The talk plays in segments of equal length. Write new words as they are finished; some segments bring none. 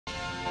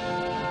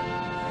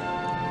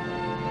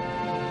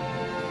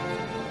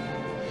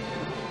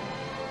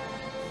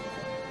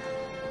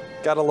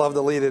Gotta love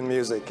the lead-in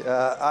music.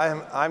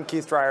 I'm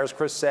Keith Dreyer, as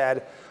Chris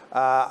said.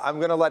 I'm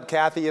going to let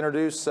Kathy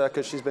introduce,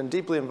 because she's been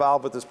deeply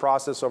involved with this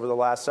process over the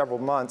last several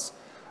months.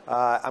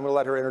 I'm going to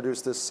let her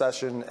introduce this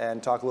session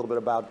and talk a little bit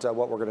about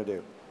what we're going to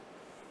do.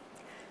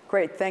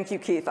 Great, thank you,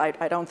 Keith.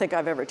 I don't think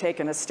I've ever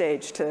taken a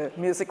stage to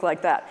music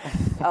like that.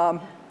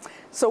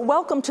 So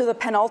welcome to the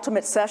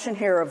penultimate session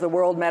here of the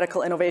World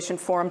Medical Innovation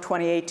Forum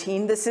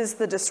 2018. This is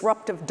the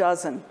Disruptive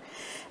Dozen.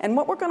 And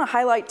what we're going to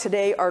highlight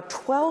today are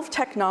 12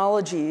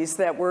 technologies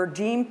that were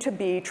deemed to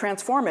be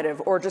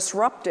transformative or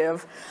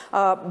disruptive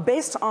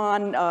based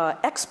on our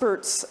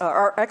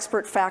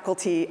expert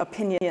faculty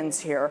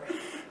opinions here.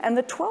 And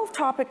the 12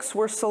 topics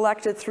were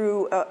selected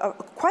through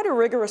quite a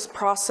rigorous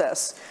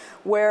process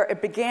where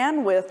it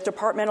began with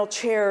departmental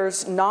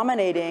chairs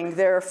nominating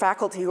their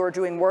faculty who are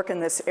doing work in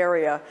this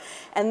area.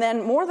 And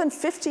then more than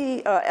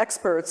 50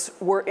 experts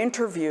were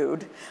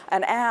interviewed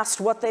and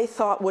asked what they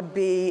thought would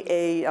be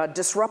a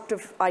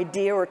disruptive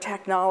idea or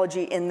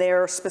technology in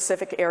their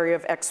specific area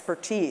of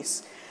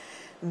expertise.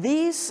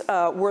 These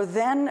were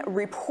then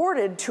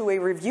reported to a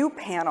review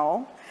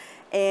panel,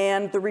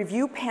 and the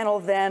review panel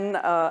then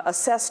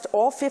assessed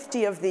all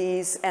 50 of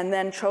these and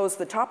then chose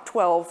the top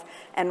 12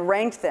 and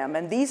ranked them.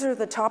 And these are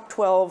the top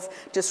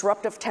 12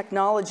 disruptive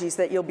technologies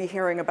that you'll be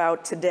hearing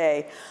about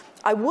today.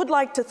 I would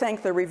like to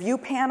thank the review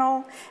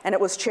panel, and it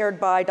was chaired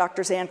by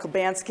Drs. Ann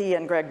Kubansky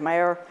and Greg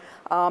Mayer.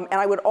 And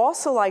I would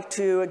also like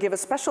to give a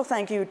special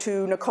thank you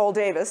to Nicole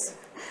Davis,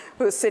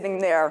 who is sitting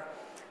there.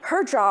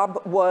 Her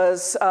job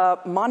was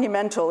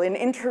monumental in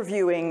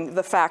interviewing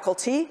the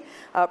faculty.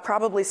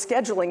 Probably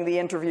scheduling the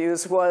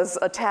interviews was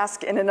a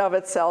task in and of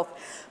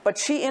itself. But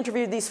she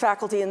interviewed these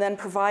faculty and then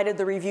provided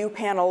the review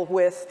panel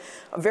with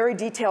very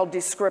detailed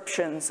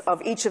descriptions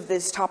of each of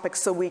these topics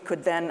so we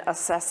could then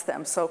assess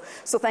them. So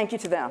thank you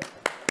to them.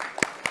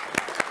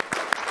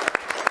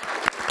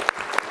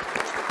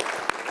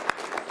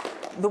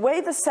 The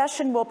way the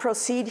session will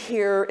proceed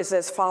here is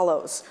as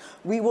follows.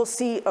 We will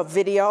see a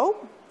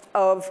video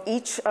of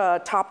each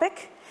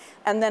topic,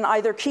 and then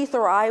either Keith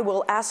or I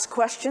will ask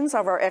questions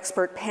of our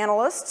expert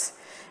panelists,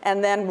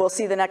 and then we'll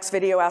see the next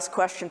video, ask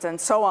questions, and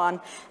so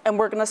on. And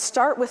we're going to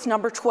start with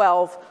number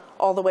 12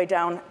 all the way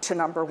down to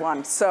number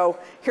 1. So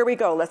here we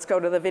go. Let's go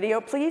to the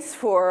video, please,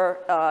 for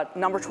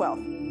number 12.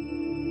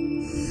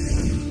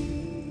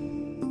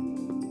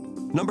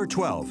 Number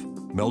 12,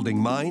 melding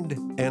mind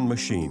and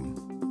machine.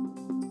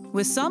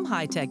 With some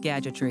high-tech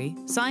gadgetry,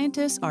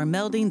 scientists are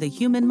melding the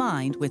human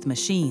mind with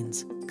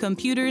machines.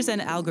 Computers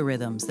and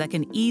algorithms that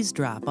can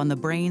eavesdrop on the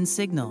brain's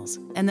signals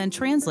and then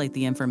translate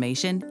the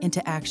information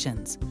into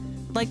actions,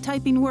 like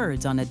typing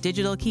words on a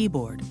digital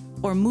keyboard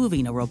or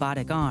moving a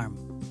robotic arm.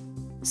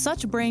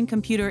 Such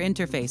brain-computer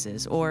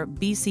interfaces, or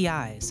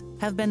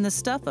BCIs, have been the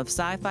stuff of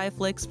sci-fi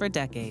flicks for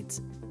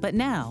decades, but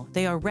now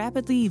they are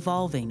rapidly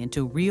evolving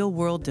into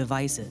real-world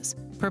devices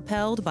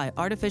propelled by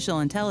artificial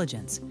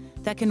intelligence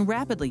that can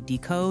rapidly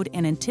decode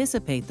and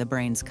anticipate the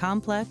brain's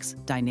complex,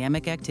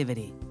 dynamic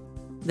activity.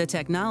 The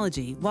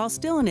technology, while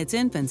still in its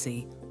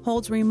infancy,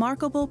 holds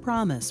remarkable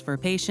promise for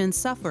patients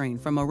suffering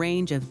from a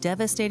range of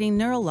devastating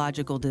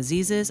neurological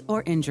diseases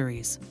or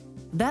injuries.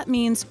 That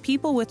means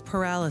people with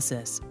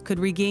paralysis could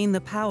regain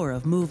the power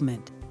of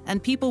movement,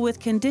 and people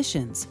with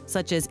conditions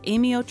such as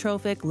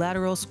amyotrophic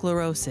lateral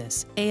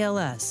sclerosis,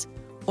 ALS,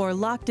 or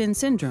locked-in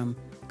syndrome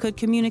could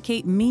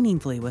communicate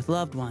meaningfully with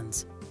loved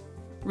ones.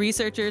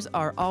 Researchers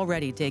are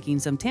already taking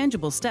some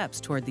tangible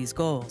steps toward these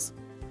goals.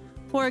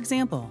 For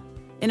example,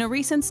 in a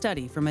recent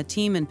study from a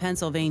team in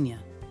Pennsylvania,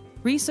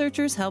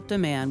 researchers helped a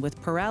man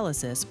with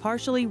paralysis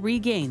partially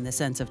regain the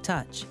sense of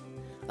touch,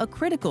 a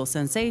critical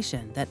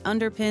sensation that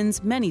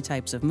underpins many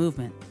types of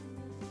movement.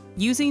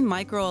 Using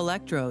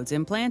microelectrodes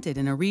implanted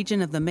in a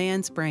region of the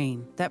man's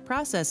brain that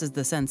processes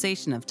the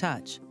sensation of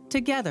touch,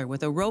 together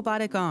with a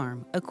robotic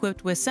arm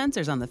equipped with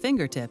sensors on the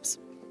fingertips,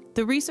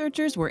 the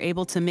researchers were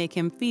able to make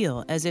him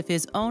feel as if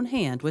his own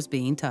hand was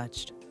being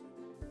touched.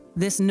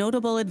 This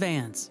notable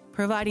advance,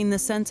 providing the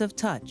sense of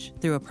touch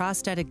through a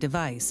prosthetic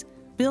device,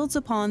 builds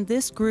upon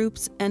this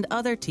group's and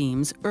other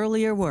teams'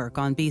 earlier work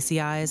on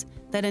BCIs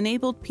that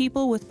enabled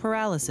people with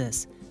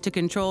paralysis to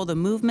control the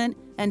movement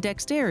and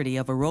dexterity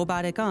of a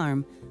robotic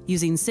arm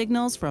using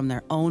signals from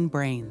their own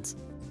brains.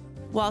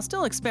 While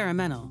still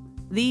experimental,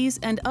 these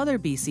and other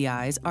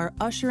BCIs are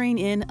ushering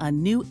in a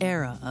new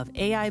era of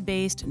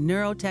AI-based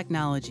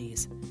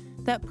neurotechnologies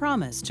that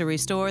promise to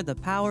restore the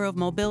power of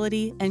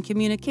mobility and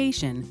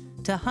communication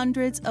to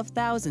hundreds of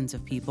thousands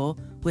of people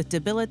with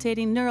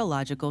debilitating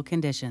neurological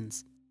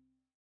conditions.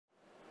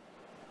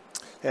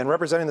 And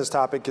representing this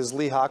topic is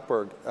Lee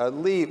Hochberg.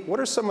 Lee, what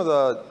are some of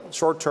the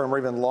short-term or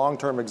even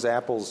long-term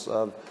examples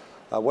of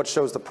what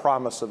shows the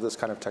promise of this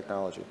kind of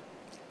technology?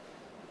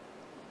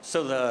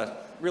 So the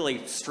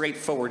really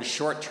straightforward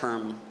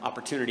short-term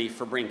opportunity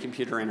for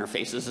brain-computer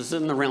interfaces is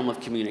in the realm of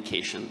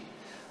communication.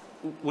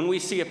 When we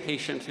see a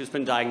patient who's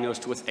been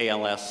diagnosed with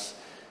ALS,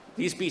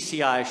 these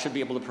BCIs should be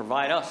able to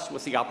provide us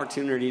with the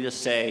opportunity to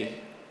say,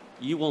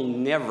 you will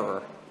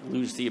never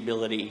lose the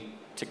ability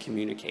to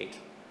communicate.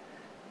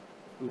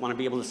 We want to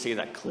be able to say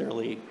that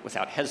clearly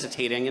without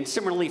hesitating. And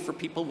similarly for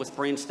people with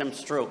brainstem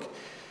stroke,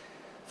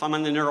 if I'm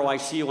in the neuro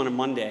ICU on a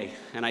Monday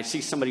and I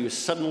see somebody who's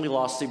suddenly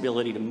lost the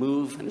ability to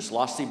move and has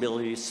lost the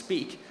ability to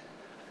speak,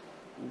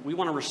 we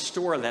want to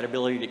restore that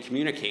ability to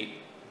communicate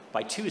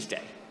by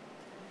Tuesday.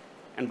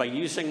 And by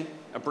using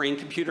a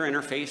brain-computer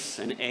interface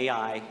and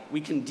AI,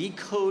 we can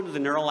decode the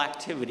neural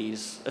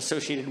activities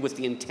associated with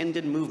the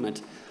intended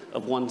movement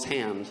of one's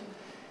hand.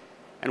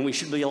 And we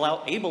should be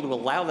able to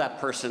allow that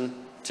person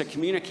to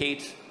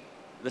communicate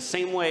the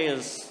same way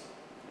as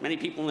many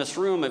people in this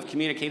room have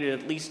communicated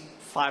at least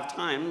 5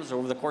 times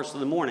over the course of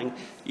the morning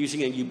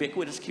using a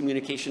ubiquitous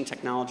communication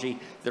technology,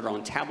 their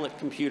own tablet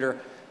computer,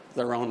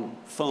 their own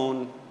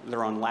phone,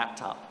 their own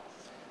laptop.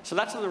 So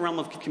that's in the realm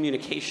of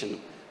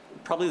communication.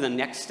 Probably the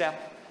next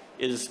step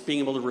is being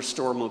able to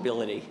restore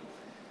mobility.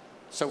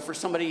 So for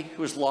somebody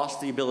who has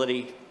lost the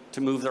ability to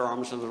move their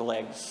arms or their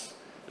legs,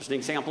 there's an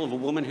example of a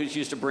woman who's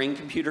used a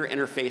brain-computer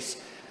interface.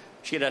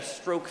 She had a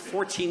stroke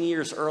 14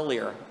 years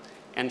earlier,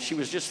 and she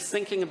was just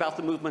thinking about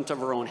the movement of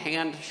her own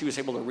hand. She was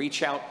able to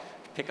reach out,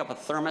 pick up a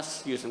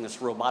thermos using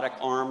this robotic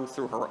arm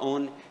through her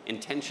own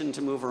intention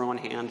to move her own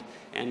hand,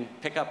 and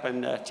pick up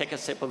and take a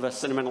sip of a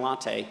cinnamon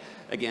latte,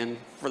 again,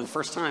 for the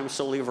first time,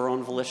 solely of her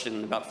own volition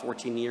in about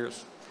 14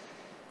 years.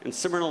 And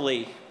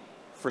similarly,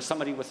 for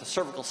somebody with a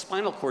cervical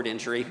spinal cord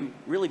injury who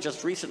really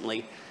just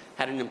recently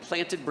had an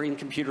implanted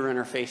brain-computer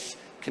interface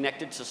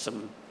connected to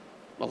some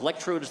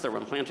electrodes that were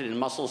implanted in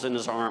muscles in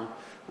his arm,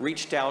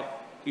 reached out,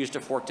 used a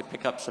fork to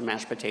pick up some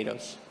mashed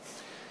potatoes.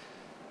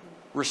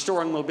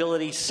 Restoring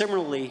mobility,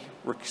 similarly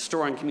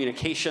restoring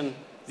communication,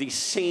 these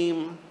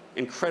same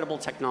incredible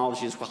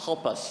technologies will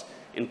help us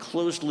in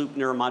closed-loop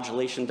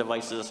neuromodulation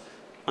devices,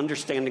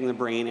 understanding the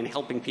brain and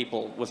helping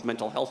people with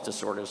mental health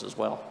disorders as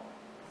well.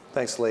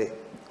 Thanks, Lee.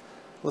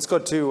 Let's go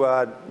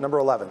to number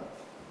 11.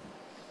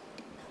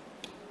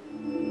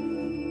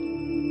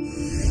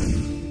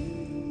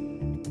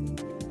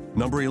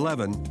 Number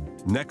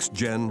 11,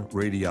 Next-Gen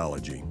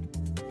Radiology.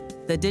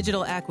 The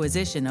digital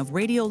acquisition of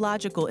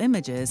radiological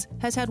images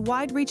has had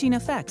wide-reaching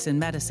effects in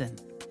medicine.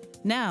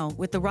 Now,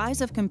 with the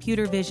rise of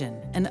computer vision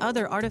and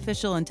other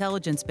artificial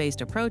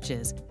intelligence-based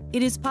approaches,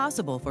 it is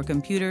possible for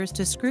computers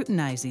to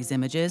scrutinize these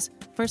images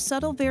for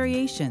subtle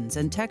variations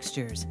and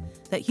textures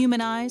that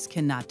human eyes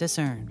cannot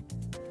discern.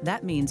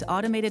 That means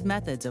automated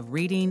methods of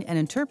reading and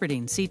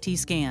interpreting CT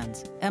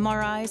scans,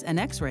 MRIs, and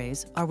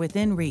X-rays are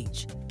within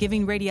reach,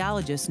 giving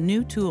radiologists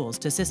new tools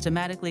to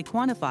systematically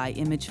quantify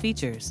image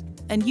features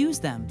and use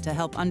them to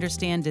help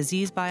understand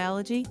disease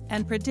biology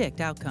and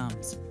predict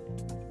outcomes.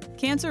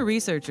 Cancer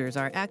researchers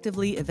are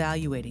actively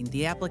evaluating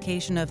the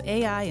application of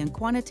AI and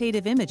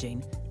quantitative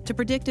imaging to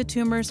predict a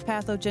tumor's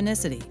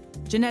pathogenicity,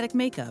 genetic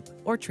makeup,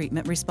 or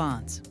treatment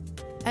response.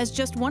 As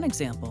just one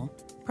example,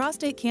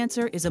 prostate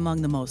cancer is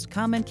among the most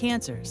common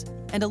cancers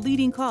and a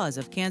leading cause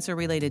of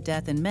cancer-related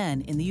death in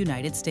men in the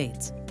United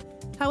States.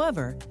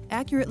 However,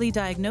 accurately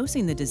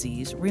diagnosing the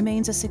disease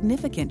remains a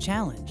significant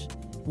challenge,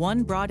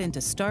 one brought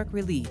into stark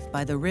relief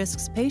by the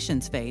risks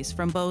patients face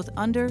from both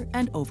under-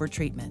 and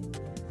over-treatment.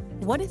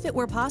 What if it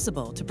were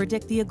possible to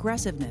predict the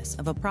aggressiveness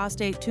of a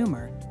prostate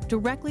tumor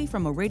directly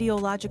from a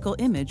radiological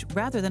image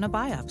rather than a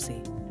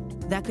biopsy?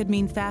 That could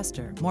mean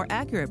faster, more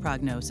accurate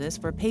prognosis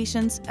for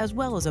patients as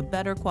well as a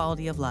better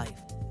quality of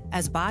life,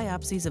 as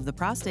biopsies of the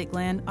prostate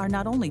gland are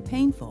not only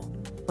painful,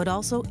 but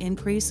also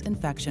increase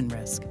infection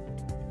risk.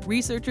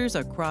 Researchers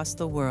across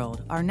the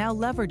world are now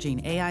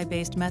leveraging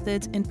AI-based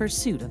methods in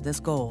pursuit of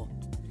this goal.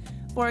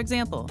 For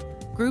example,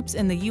 groups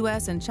in the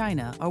US and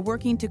China are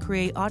working to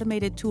create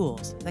automated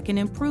tools that can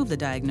improve the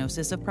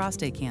diagnosis of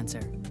prostate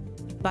cancer.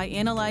 By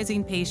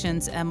analyzing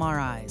patients'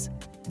 MRIs,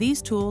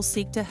 these tools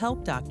seek to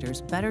help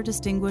doctors better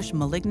distinguish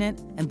malignant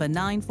and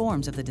benign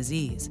forms of the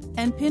disease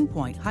and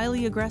pinpoint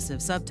highly aggressive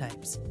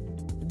subtypes.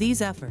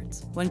 These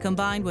efforts, when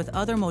combined with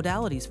other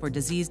modalities for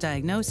disease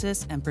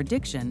diagnosis and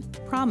prediction,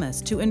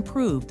 promise to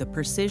improve the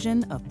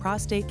precision of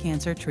prostate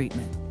cancer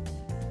treatment.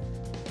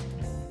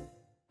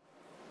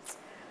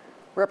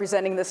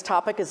 Representing this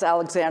topic is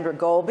Alexandra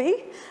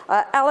Golby.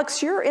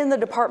 Alex, you're in the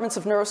departments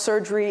of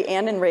neurosurgery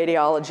and in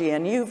radiology,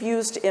 and you've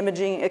used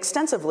imaging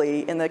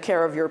extensively in the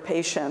care of your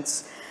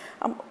patients.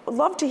 I'd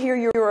love to hear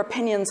your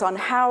opinions on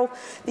how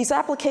these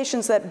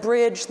applications that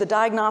bridge the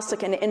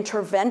diagnostic and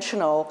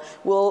interventional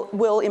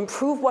will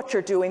improve what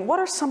you're doing. What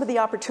are some of the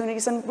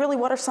opportunities, and really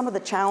what are some of the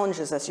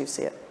challenges as you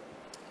see it?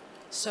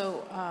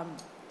 So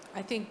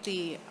I think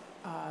the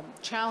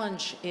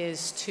challenge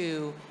is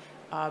to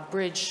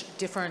bridge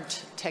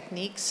different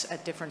techniques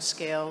at different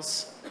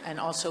scales and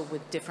also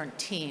with different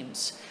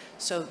teams.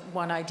 So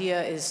one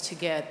idea is to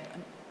get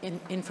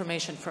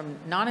information from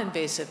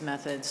non-invasive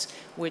methods,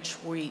 which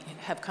we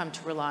have come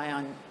to rely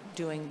on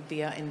doing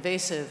via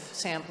invasive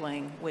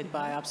sampling with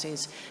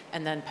biopsies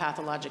and then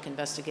pathologic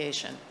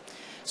investigation.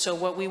 So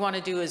what we want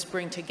to do is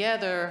bring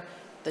together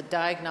the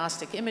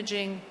diagnostic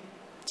imaging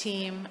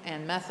team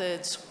and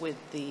methods with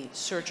the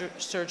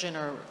surgeon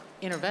or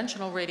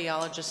interventional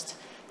radiologist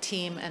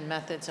team and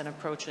methods and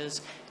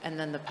approaches, and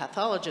then the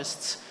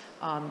pathologists'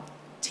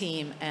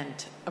 team and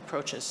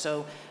approaches.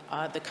 So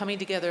the coming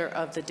together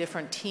of the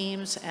different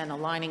teams and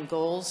aligning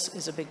goals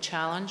is a big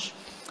challenge.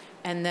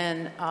 And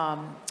then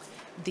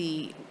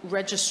the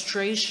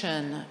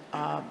registration,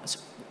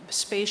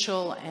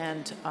 spatial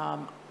and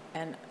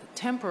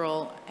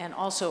temporal, and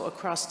also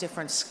across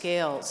different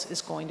scales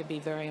is going to be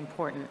very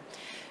important.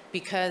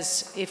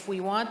 Because if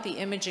we want the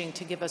imaging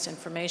to give us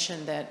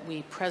information that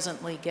we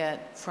presently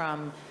get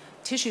from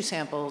tissue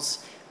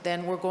samples,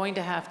 then we're going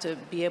to have to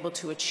be able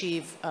to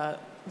achieve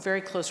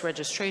very close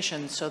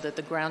registration so that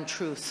the ground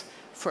truth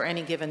for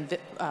any given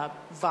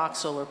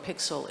voxel or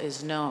pixel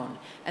is known.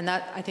 And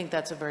that, I think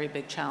that's a very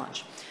big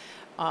challenge.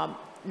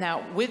 Now,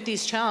 with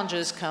these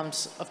challenges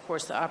comes, of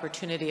course, the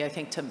opportunity, I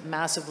think, to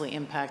massively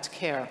impact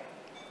care.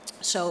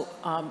 So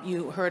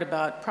you heard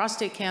about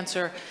prostate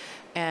cancer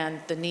and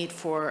the need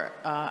for,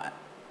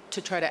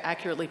 to try to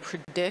accurately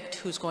predict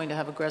who's going to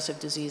have aggressive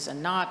disease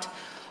and not.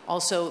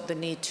 Also, the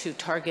need to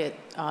target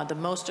the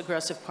most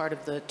aggressive part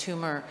of the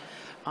tumor.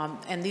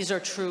 And these are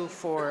true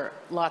for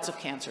lots of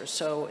cancers.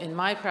 So in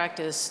my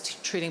practice,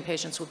 treating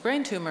patients with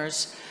brain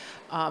tumors,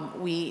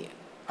 we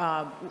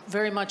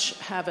very much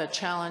have a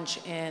challenge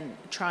in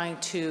trying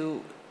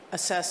to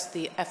assess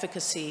the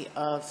efficacy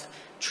of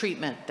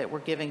treatment that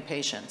we're giving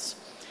patients.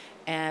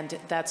 And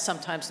that's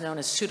sometimes known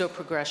as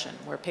pseudoprogression,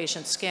 where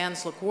patient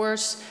scans look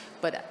worse,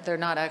 but they're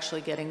not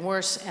actually getting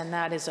worse. And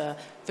that is a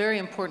very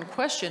important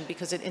question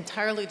because it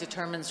entirely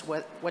determines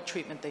what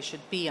treatment they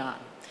should be on.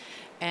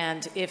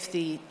 And if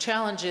the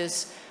challenge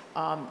is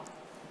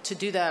to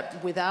do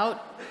that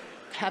without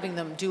having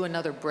them do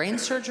another brain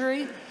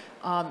surgery,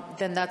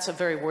 then that's a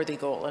very worthy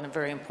goal and a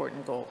very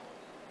important goal.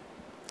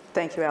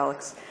 Thank you,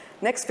 Alex.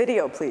 Next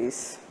video,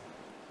 please.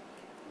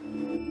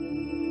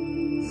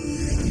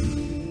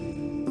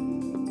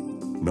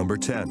 Number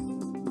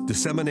 10,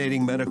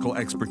 disseminating medical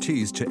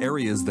expertise to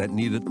areas that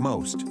need it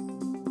most.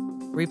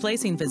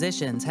 Replacing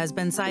physicians has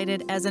been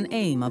cited as an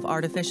aim of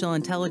artificial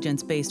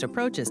intelligence-based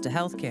approaches to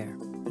healthcare.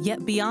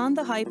 Yet beyond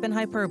the hype and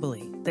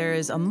hyperbole, there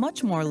is a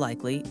much more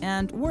likely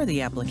and worthy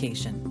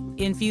application: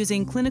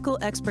 infusing clinical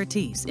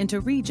expertise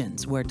into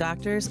regions where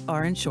doctors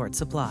are in short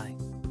supply.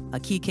 A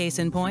key case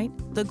in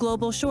point, the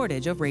global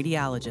shortage of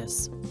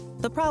radiologists.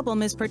 The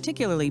problem is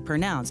particularly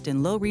pronounced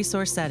in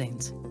low-resource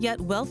settings,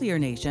 yet wealthier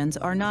nations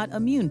are not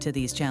immune to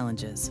these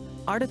challenges.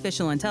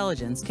 Artificial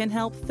intelligence can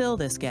help fill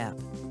this gap.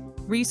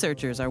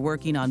 Researchers are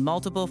working on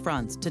multiple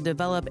fronts to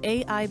develop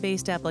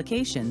AI-based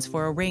applications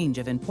for a range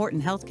of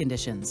important health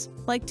conditions,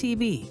 like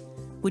TB,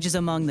 which is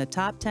among the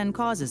top 10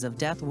 causes of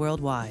death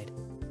worldwide.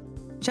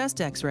 Chest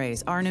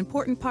X-rays are an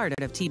important part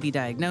of TB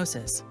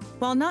diagnosis.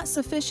 While not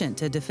sufficient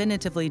to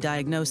definitively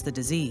diagnose the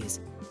disease,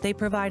 they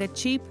provide a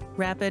cheap,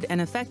 rapid, and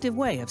effective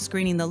way of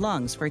screening the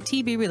lungs for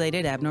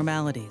TB-related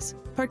abnormalities,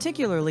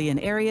 particularly in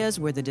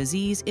areas where the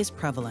disease is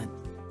prevalent.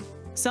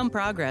 Some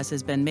progress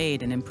has been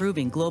made in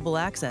improving global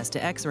access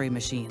to X-ray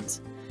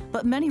machines,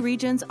 but many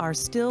regions are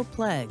still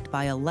plagued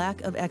by a lack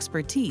of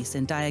expertise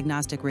in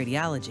diagnostic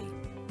radiology.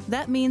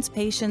 That means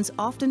patients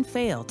often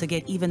fail to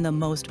get even the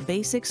most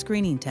basic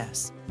screening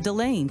tests,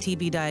 delaying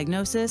TB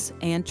diagnosis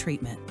and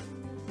treatment.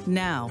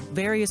 Now,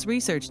 various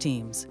research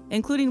teams,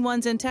 including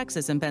ones in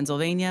Texas and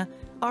Pennsylvania,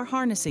 are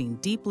harnessing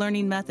deep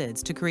learning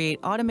methods to create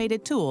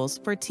automated tools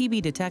for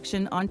TB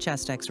detection on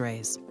chest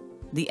X-rays.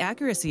 The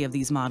accuracy of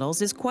these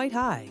models is quite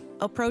high,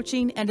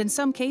 approaching and in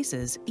some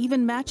cases,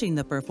 even matching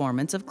the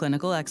performance of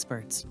clinical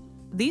experts.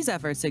 These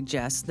efforts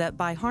suggest that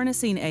by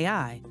harnessing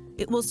AI,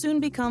 it will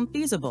soon become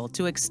feasible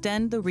to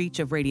extend the reach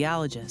of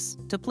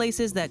radiologists to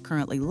places that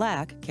currently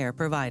lack care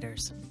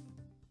providers.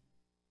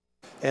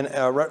 And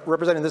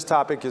representing this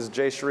topic is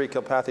Jayshree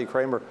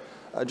Kilpathi-Kramer.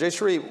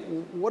 Jayshree,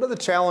 what are the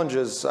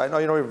challenges? I know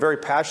you're very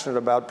passionate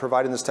about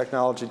providing this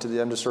technology to the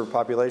underserved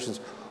populations.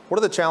 What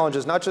are the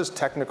challenges, not just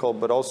technical,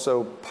 but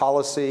also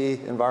policy,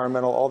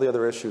 environmental, all the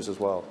other issues as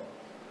well?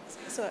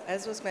 So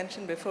as was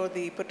mentioned before,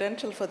 the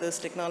potential for this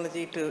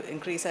technology to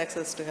increase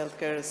access to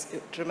healthcare is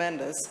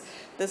tremendous.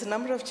 There's a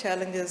number of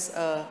challenges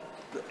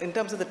in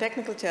terms of the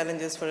technical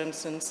challenges. For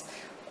instance,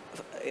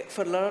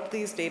 for a lot of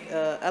these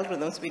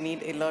algorithms, we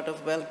need a lot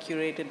of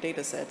well-curated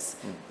data sets.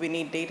 We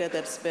need data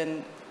that's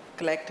been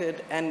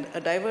collected and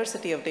a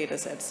diversity of data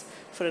sets.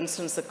 For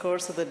instance, the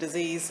course of the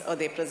disease or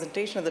the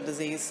presentation of the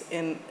disease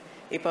in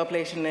a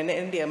population in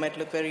India might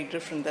look very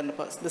different than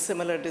the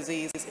similar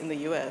disease in the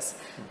US.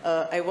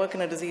 I work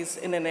in a disease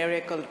in an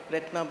area called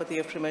retinopathy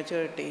of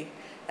prematurity,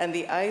 and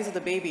the eyes of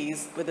the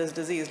babies with this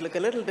disease look a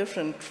little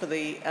different for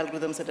the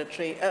algorithms that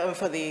are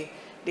for the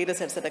data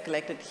sets that are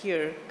collected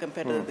here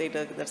compared to the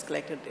data that's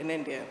collected in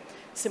India.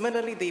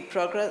 Similarly, the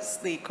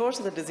course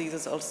of the disease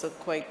is also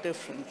quite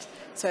different.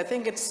 So I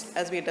think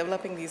as we're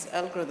developing these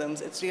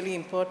algorithms, it's really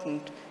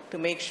important to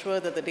make sure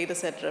that the data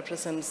set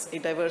represents a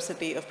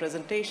diversity of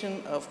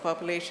presentation, of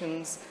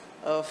populations,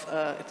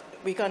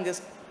 we can't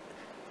just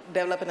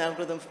develop an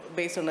algorithm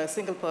based on a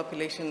single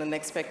population and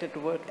expect it to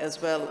work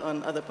as well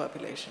on other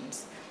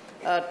populations.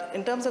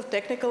 In terms of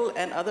technical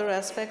and other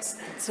aspects,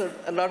 so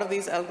a lot of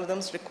these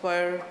algorithms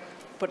require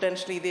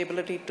potentially the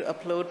ability to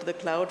upload to the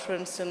cloud, for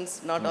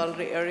instance. Not all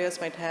areas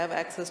might have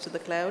access to the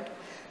cloud.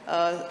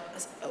 A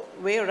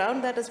way around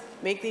that is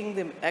making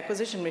the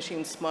acquisition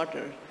machine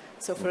smarter.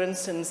 So for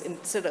instance,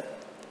 instead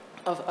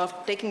of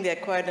taking the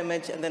acquired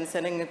image and then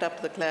sending it up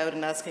to the cloud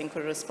and asking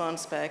for a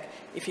response back,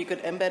 if you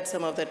could embed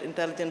some of that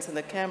intelligence in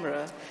the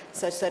camera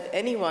such that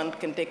anyone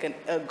can take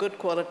a good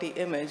quality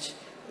image,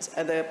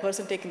 and the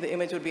person taking the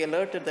image would be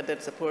alerted that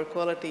it's a poor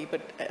quality,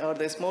 or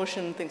there's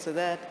motion, things like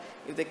that.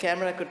 If the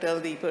camera could tell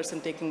the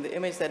person taking the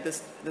image that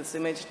this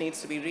image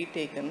needs to be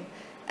retaken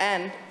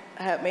and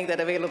make that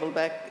available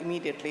back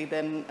immediately,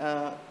 then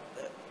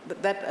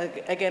that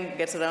again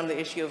gets around the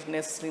issue of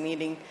necessarily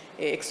needing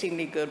an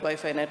extremely good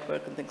Wi-Fi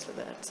network and things like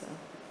that. So.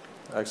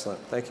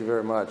 Excellent. Thank you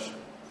very much.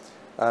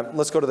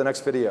 Let's go to the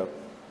next video.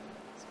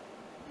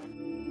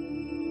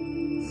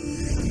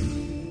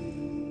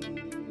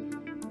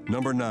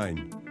 Number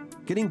 9,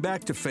 getting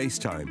back to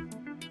FaceTime,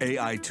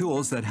 AI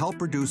tools that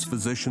help reduce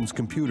physicians'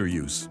 computer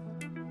use.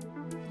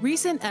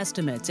 Recent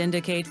estimates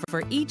indicate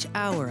for each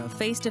hour of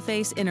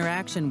face-to-face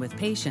interaction with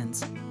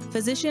patients,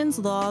 physicians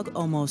log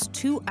almost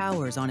 2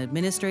 hours on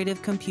administrative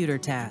computer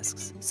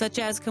tasks, such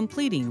as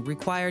completing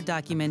required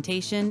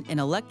documentation in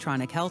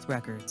electronic health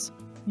records.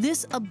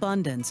 This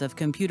abundance of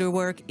computer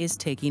work is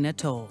taking a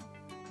toll.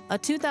 A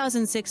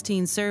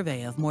 2016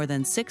 survey of more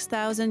than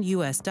 6,000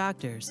 U.S.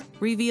 doctors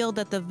revealed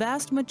that the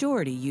vast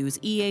majority use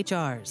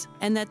EHRs,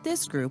 and that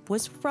this group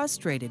was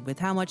frustrated with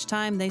how much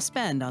time they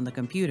spend on the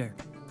computer.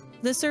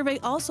 The survey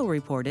also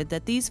reported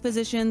that these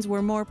physicians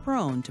were more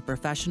prone to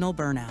professional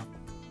burnout.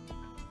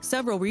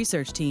 Several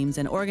research teams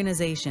and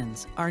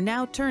organizations are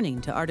now turning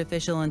to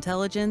artificial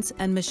intelligence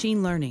and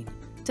machine learning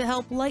to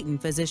help lighten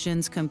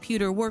physicians'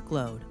 computer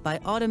workload by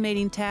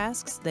automating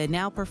tasks they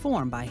now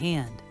perform by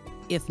hand.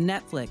 If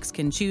Netflix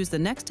can choose the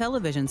next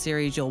television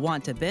series you'll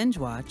want to binge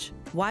watch,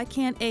 why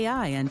can't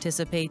AI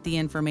anticipate the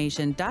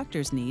information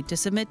doctors need to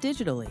submit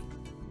digitally?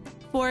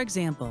 For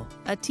example,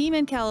 a team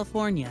in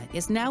California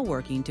is now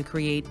working to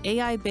create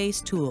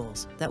AI-based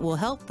tools that will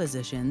help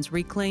physicians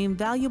reclaim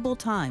valuable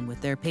time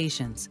with their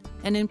patients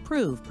and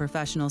improve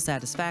professional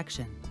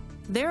satisfaction.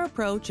 Their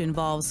approach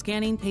involves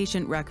scanning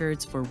patient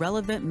records for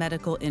relevant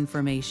medical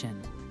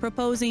information,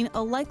 proposing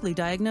a likely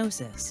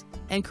diagnosis,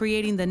 and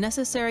creating the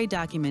necessary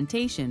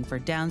documentation for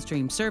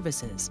downstream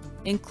services,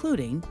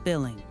 including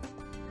billing.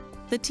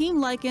 The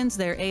team likens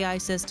their AI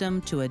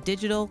system to a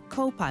digital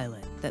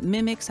co-pilot that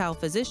mimics how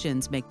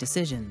physicians make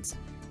decisions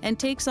and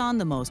takes on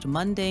the most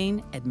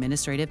mundane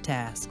administrative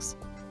tasks.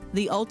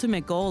 The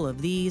ultimate goal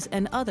of these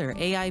and other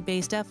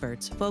AI-based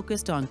efforts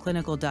focused on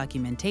clinical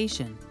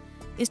documentation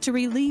is to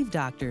relieve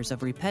doctors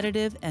of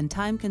repetitive and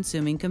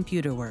time-consuming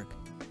computer work,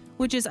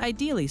 which is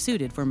ideally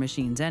suited for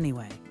machines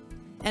anyway,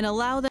 and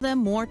allow them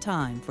more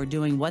time for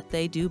doing what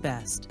they do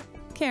best,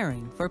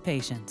 caring for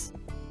patients.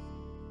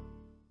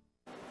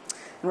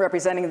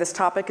 Representing this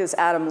topic is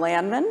Adam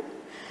Landman.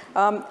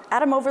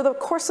 Adam, over the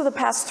course of the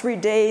past 3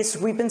 days,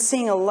 we've been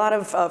seeing a lot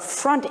of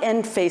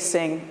front-end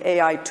facing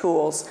AI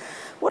tools.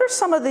 What are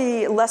some of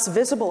the less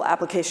visible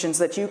applications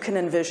that you can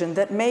envision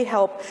that may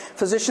help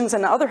physicians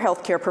and other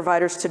healthcare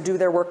providers to do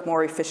their work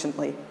more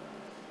efficiently?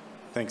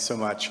 Thanks so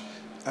much.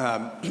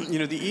 You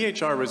know, the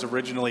EHR was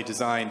originally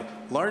designed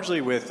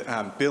largely with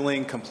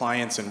billing,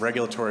 compliance, and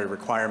regulatory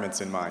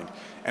requirements in mind.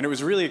 And it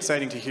was really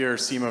exciting to hear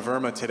Seema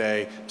Verma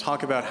today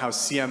talk about how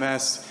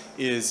CMS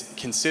is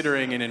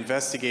considering and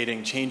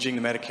investigating changing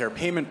the Medicare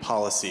payment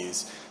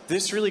policies.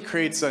 This really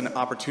creates an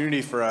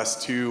opportunity for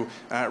us to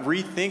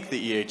rethink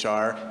the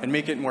EHR and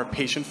make it more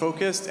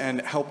patient-focused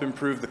and help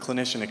improve the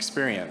clinician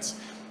experience.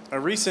 A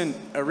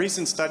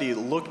recent study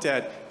looked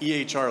at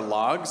EHR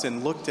logs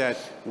and looked at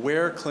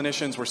where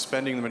clinicians were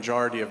spending the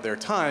majority of their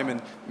time,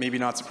 and maybe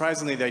not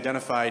surprisingly, they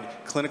identified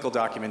clinical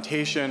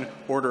documentation,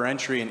 order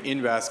entry, and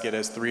in-basket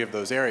as 3 of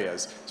those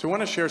areas. So I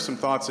want to share some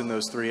thoughts in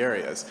those 3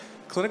 areas.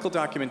 Clinical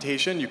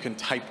documentation, you can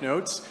type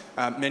notes.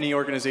 Many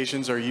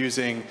organizations are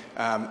using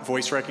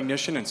voice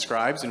recognition and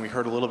scribes, and we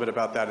heard a little bit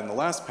about that in the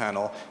last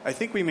panel. I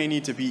think we may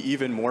need to be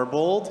even more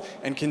bold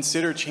and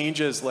consider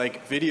changes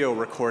like video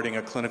recording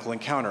a clinical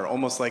encounter,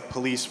 almost like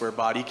police wear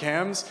body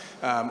cams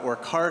or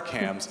car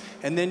cams,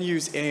 and then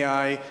use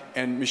AI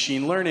and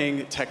machine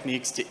learning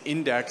techniques to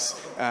index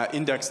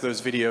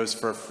those videos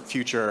for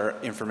future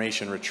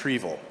information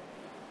retrieval.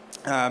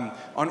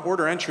 On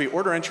order entry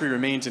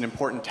remains an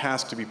important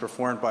task to be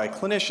performed by a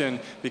clinician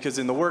because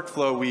in the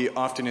workflow we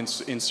often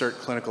insert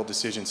clinical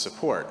decision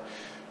support.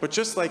 But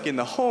just like in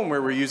the home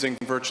where we're using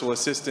virtual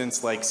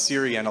assistants like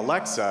Siri and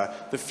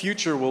Alexa, the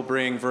future will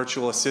bring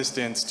virtual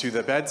assistants to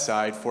the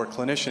bedside for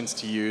clinicians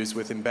to use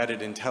with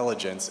embedded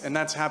intelligence. And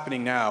that's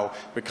happening now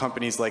with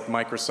companies like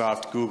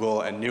Microsoft,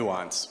 Google, and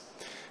Nuance.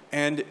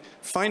 And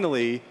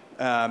finally,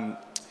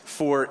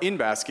 for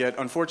in-basket,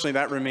 unfortunately,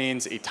 that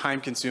remains a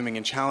time-consuming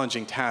and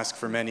challenging task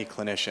for many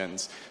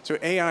clinicians. So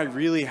AI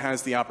really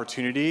has the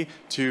opportunity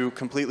to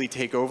completely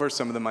take over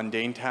some of the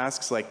mundane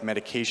tasks like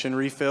medication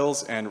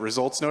refills and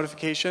results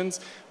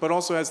notifications, but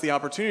also has the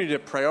opportunity to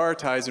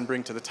prioritize and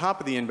bring to the top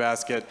of the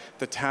in-basket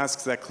the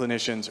tasks that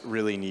clinicians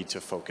really need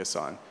to focus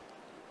on.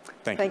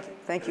 Thank you.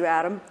 Thank you,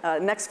 Adam.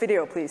 Next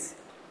video, please.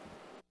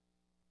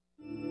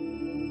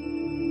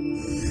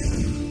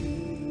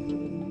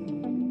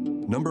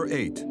 Number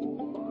 8,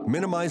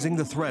 minimizing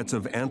the threats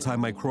of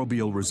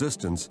antimicrobial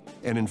resistance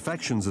and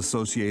infections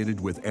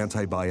associated with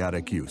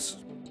antibiotic use.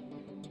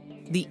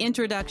 The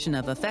introduction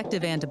of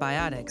effective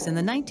antibiotics in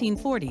the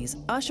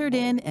 1940s ushered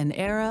in an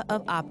era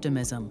of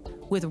optimism,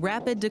 with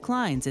rapid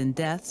declines in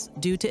deaths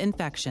due to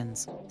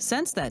infections.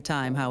 Since that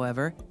time,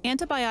 however,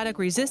 antibiotic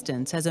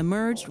resistance has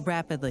emerged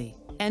rapidly,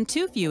 and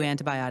too few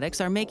antibiotics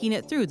are making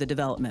it through the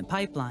development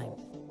pipeline.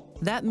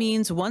 That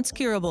means once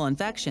curable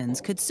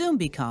infections could soon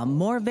become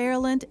more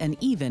virulent and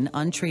even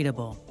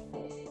untreatable.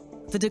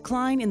 The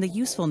decline in the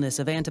usefulness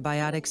of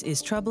antibiotics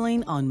is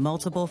troubling on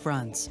multiple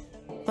fronts.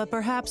 But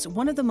perhaps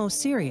one of the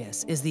most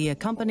serious is the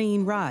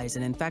accompanying rise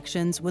in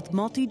infections with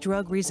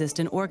multi-drug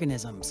resistant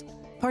organisms,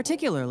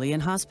 particularly in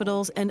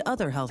hospitals and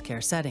other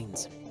healthcare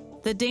settings.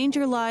 The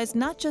danger lies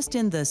not just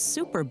in the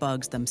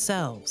superbugs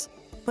themselves,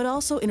 but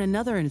also in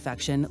another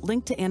infection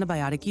linked to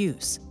antibiotic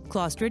use,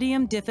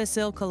 Clostridium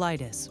difficile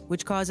colitis,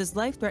 which causes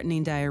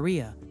life-threatening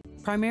diarrhea,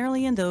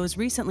 primarily in those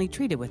recently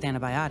treated with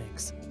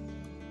antibiotics.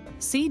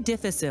 C.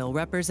 difficile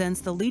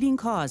represents the leading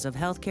cause of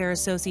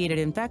healthcare-associated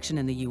infection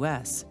in the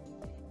U.S.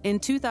 In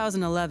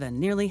 2011,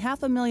 nearly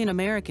 500,000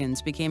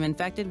 Americans became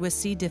infected with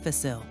C.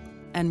 difficile,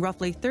 and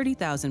roughly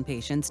 30,000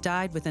 patients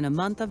died within a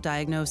month of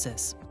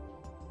diagnosis.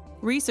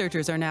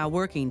 Researchers are now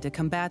working to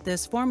combat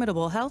this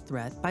formidable health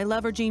threat by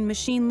leveraging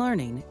machine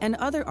learning and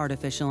other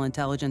artificial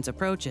intelligence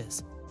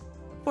approaches.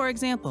 For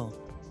example,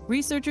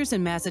 researchers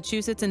in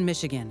Massachusetts and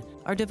Michigan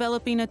are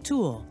developing a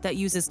tool that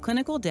uses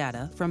clinical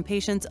data from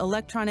patients'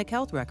 electronic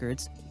health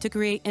records to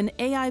create an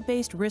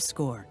AI-based risk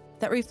score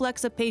that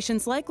reflects a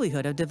patient's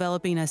likelihood of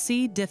developing a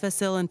C.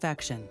 difficile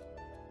infection.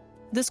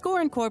 The score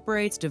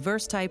incorporates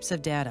diverse types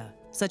of data,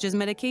 such as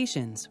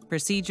medications,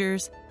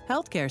 procedures,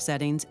 healthcare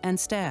settings, and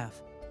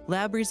staff,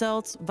 lab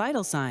results,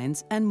 vital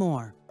signs, and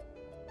more.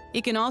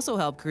 It can also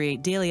help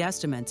create daily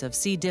estimates of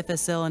C.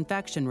 difficile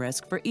infection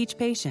risk for each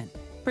patient,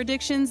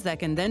 predictions that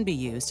can then be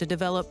used to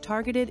develop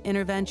targeted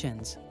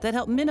interventions that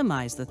help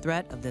minimize the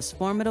threat of this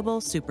formidable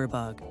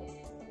superbug.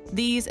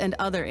 These and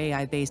other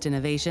AI-based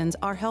innovations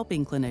are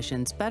helping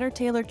clinicians better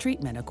tailor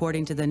treatment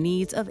according to the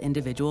needs of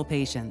individual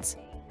patients.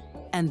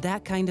 And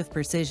that kind of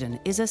precision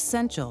is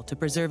essential to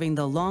preserving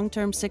the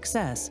long-term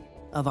success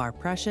of our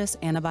precious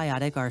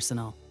antibiotic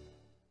arsenal.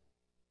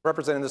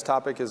 Representing this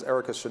topic is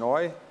Erica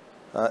Shenoy.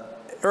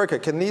 Erica,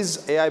 can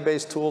these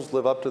AI-based tools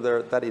live up to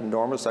that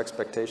enormous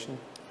expectation?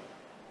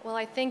 Well,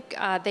 I think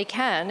they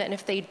can, and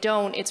if they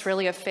don't, it's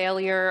really a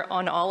failure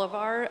on all of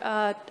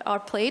our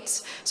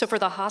plates. So for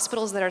the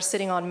hospitals that are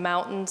sitting on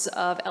mountains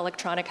of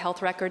electronic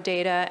health record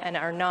data and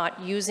are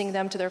not using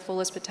them to their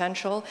fullest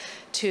potential,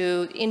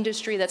 to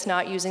industry that's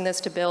not using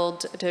this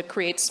to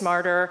create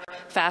smarter,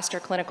 faster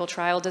clinical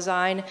trial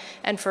design,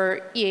 and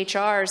for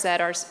EHRs that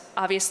are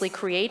obviously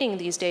creating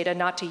these data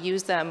not to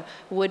use them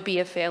would be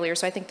a failure.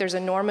 So I think there's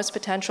enormous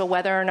potential.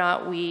 Whether or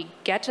not we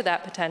get to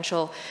that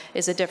potential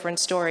is a different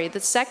story. The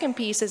second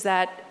piece is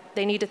that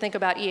they need to think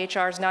about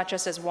EHRs not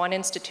just as one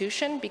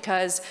institution,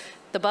 because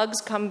the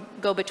bugs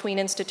go between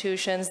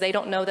institutions. They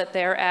don't know that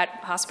they're at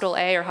hospital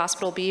A or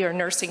hospital B or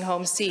nursing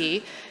home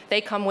C.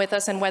 They come with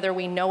us, and whether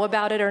we know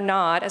about it or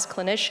not as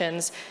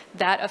clinicians,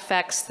 that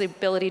affects the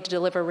ability to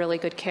deliver really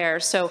good care.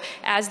 So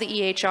as the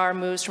EHR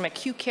moves from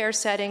acute care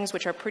settings,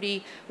 which are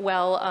pretty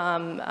well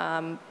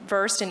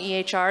versed in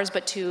EHRs,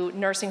 but to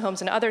nursing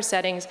homes and other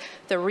settings,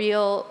 the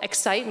real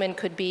excitement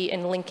could be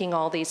in linking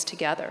all these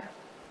together.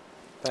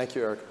 Thank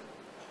you, Erica.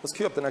 Let's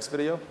cue up the next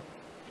video.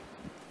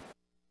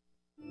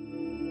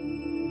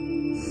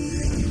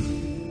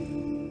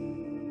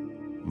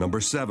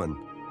 Number 7,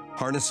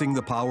 harnessing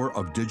the power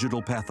of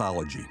digital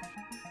pathology.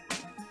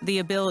 The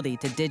ability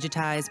to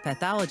digitize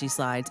pathology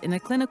slides in a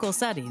clinical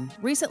setting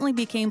recently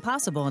became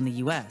possible in the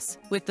U.S.,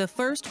 with the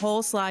first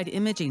whole slide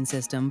imaging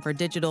system for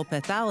digital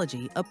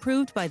pathology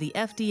approved by the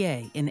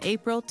FDA in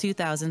April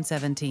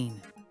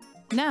 2017.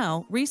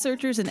 Now,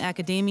 researchers in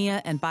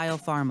academia and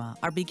biopharma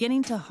are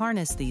beginning to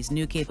harness these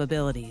new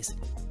capabilities,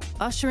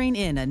 ushering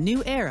in a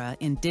new era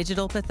in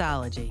digital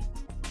pathology.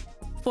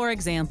 For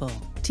example,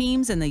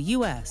 teams in the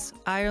US,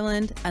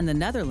 Ireland, and the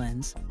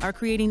Netherlands are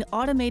creating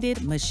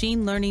automated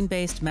machine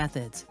learning-based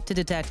methods to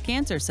detect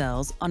cancer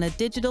cells on a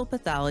digital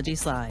pathology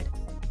slide.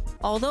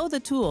 Although the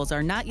tools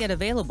are not yet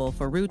available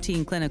for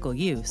routine clinical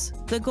use,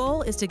 the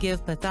goal is to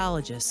give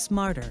pathologists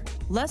smarter,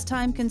 less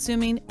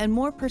time-consuming, and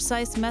more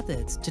precise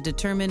methods to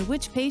determine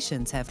which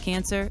patients have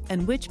cancer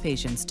and which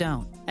patients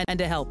don't, and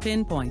to help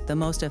pinpoint the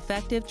most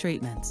effective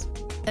treatments.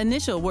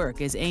 Initial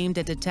work is aimed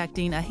at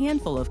detecting a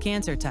handful of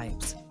cancer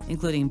types,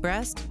 including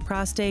breast,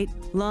 prostate,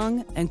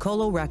 lung, and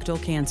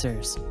colorectal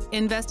cancers.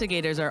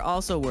 Investigators are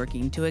also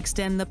working to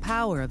extend the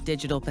power of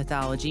digital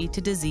pathology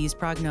to disease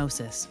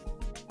prognosis.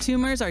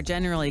 Tumors are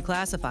generally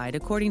classified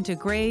according to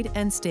grade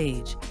and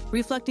stage,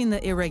 reflecting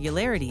the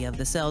irregularity of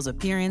the cell's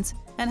appearance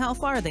and how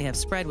far they have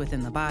spread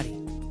within the body.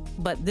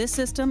 But this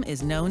system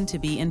is known to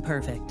be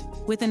imperfect.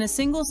 Within a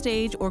single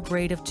stage or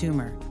grade of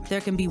tumor, there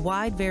can be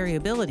wide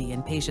variability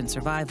in patient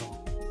survival.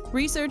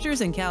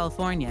 Researchers in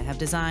California have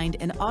designed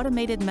an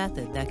automated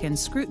method that can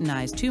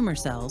scrutinize tumor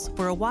cells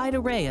for a wide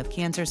array of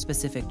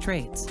cancer-specific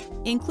traits,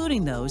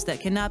 including those that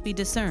cannot be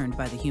discerned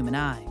by the human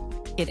eye.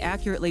 It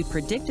accurately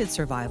predicted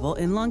survival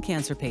in lung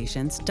cancer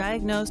patients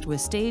diagnosed with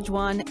stage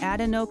 1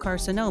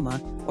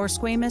 adenocarcinoma or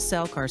squamous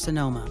cell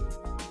carcinoma.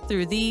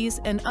 Through these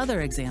and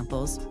other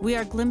examples, we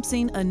are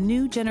glimpsing a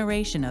new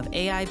generation of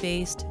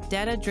AI-based,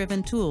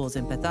 data-driven tools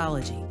in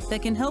pathology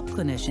that can help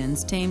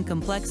clinicians tame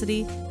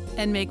complexity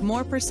and make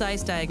more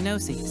precise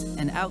diagnoses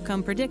and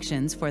outcome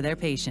predictions for their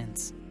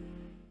patients.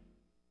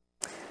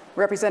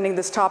 Representing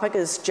this topic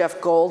is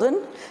Jeff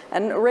Golden,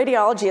 and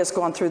radiology has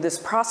gone through this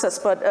process,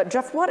 but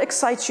Jeff, what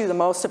excites you the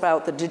most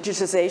about the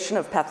digitization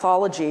of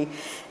pathology,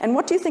 and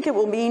what do you think it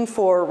will mean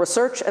for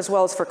research as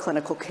well as for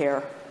clinical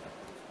care?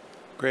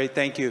 Great,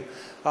 thank you.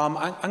 I'm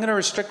going to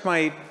restrict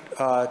my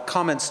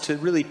comments to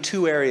really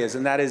two areas,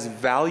 and that is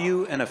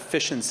value and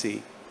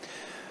efficiency.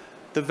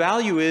 The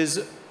value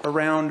is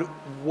around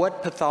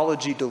what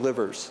pathology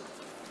delivers.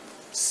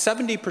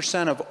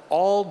 70% of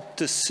all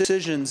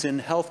decisions in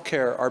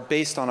healthcare are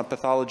based on a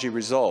pathology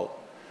result.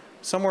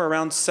 Somewhere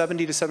around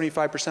 70 to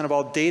 75% of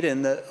all data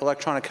in the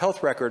electronic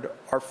health record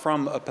are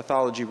from a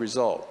pathology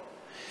result.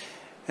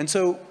 And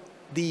so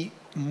the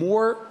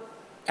more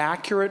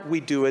accurate we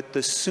do it,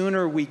 the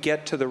sooner we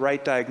get to the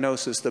right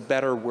diagnosis, the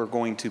better we're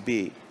going to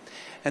be.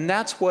 And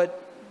that's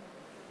what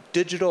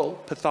digital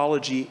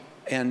pathology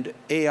and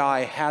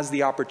AI has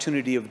the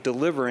opportunity of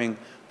delivering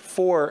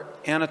for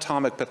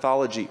anatomic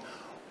pathology,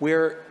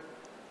 where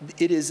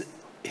it is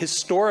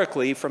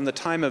historically, from the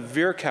time of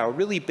Virchow,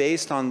 really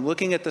based on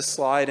looking at the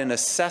slide and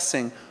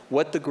assessing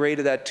what the grade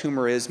of that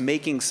tumor is,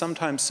 making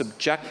sometimes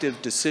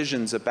subjective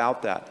decisions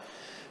about that.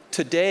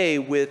 Today,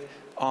 with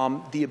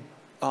the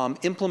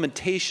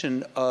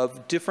implementation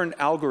of different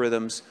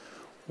algorithms,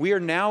 we are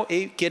now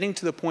getting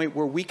to the point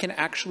where we can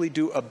actually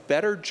do a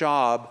better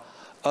job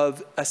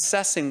of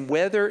assessing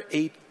whether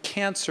a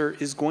cancer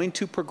is going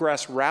to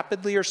progress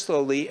rapidly or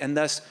slowly, and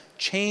thus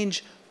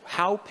change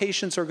how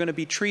patients are going to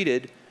be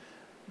treated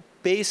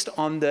based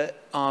on the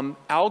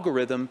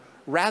algorithm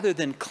rather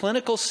than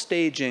clinical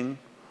staging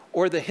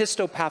or the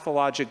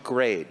histopathologic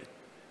grade.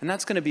 And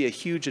that's going to be a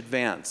huge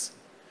advance.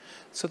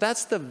 So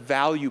that's the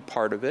value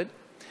part of it.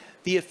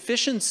 The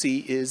efficiency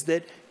is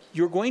that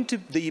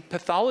the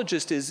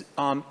pathologist is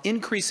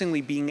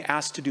increasingly being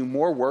asked to do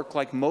more work,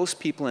 like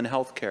most people in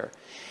healthcare.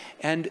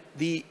 And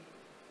the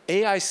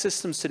AI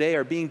systems today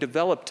are being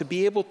developed to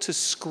be able to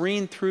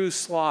screen through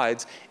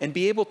slides and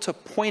be able to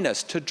point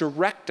us, to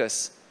direct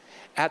us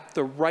at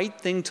the right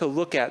thing to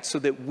look at so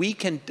that we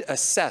can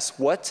assess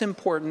what's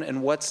important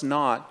and what's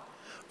not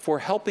for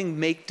helping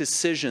make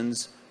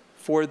decisions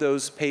for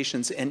those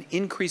patients and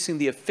increasing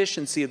the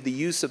efficiency of the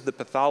use of the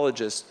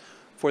pathologist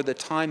for the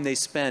time they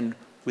spend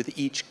with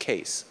each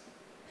case.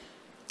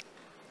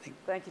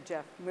 Thank you,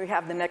 Jeff. May we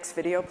have the next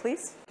video,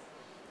 please?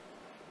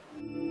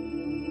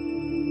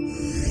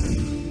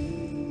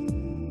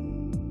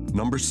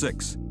 Number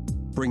 6,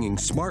 bringing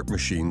smart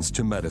machines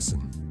to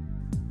medicine.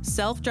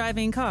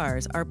 Self-driving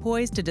cars are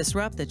poised to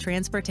disrupt the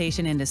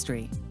transportation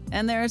industry,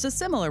 and there is a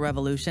similar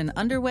revolution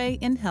underway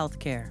in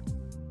healthcare.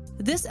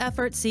 This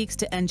effort seeks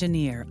to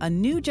engineer a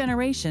new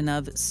generation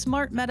of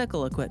smart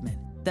medical equipment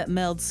that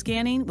melds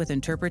scanning with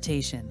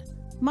interpretation,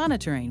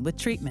 monitoring with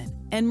treatment,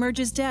 and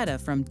merges data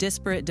from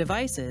disparate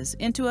devices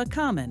into a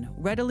common,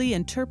 readily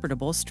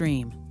interpretable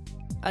stream.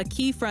 A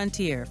key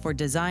frontier for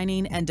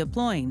designing and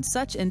deploying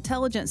such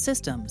intelligent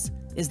systems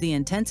is the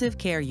Intensive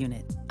Care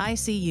Unit,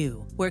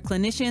 ICU, where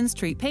clinicians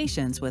treat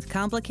patients with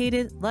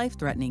complicated,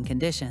 life-threatening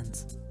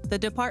conditions. The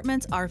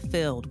departments are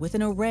filled with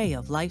an array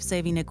of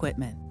life-saving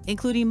equipment,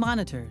 including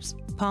monitors,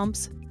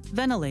 pumps,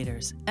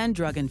 ventilators, and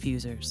drug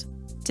infusers.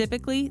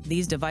 Typically,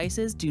 these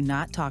devices do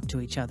not talk to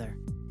each other.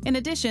 In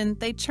addition,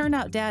 they churn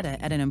out data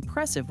at an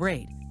impressive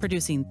rate,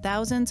 producing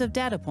thousands of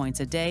data points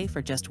a day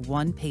for just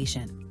one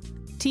patient.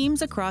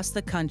 Teams across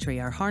the country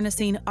are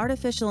harnessing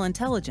artificial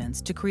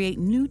intelligence to create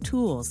new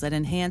tools that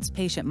enhance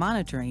patient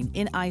monitoring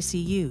in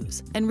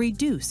ICUs and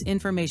reduce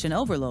information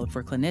overload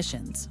for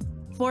clinicians.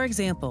 For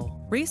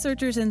example,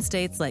 researchers in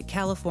states like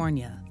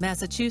California,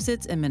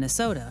 Massachusetts, and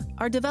Minnesota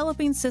are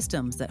developing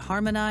systems that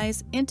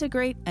harmonize,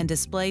 integrate, and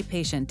display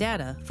patient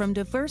data from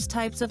diverse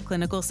types of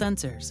clinical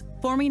sensors,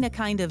 forming a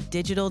kind of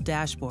digital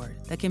dashboard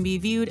that can be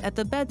viewed at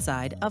the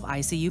bedside of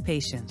ICU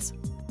patients.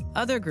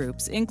 Other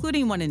groups,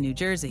 including one in New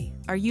Jersey,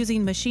 are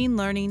using machine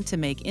learning to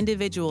make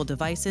individual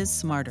devices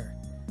smarter,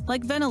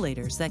 like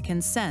ventilators that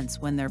can sense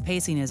when their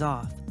pacing is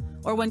off,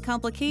 or when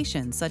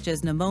complications such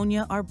as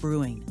pneumonia are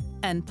brewing,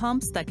 and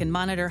pumps that can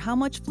monitor how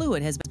much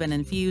fluid has been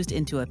infused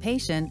into a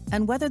patient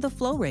and whether the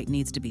flow rate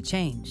needs to be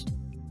changed.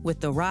 With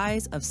the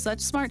rise of such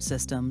smart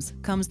systems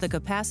comes the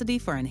capacity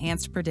for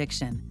enhanced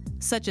prediction,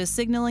 such as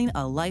signaling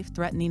a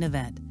life-threatening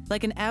event,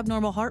 like an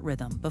abnormal heart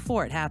rhythm,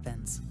 before it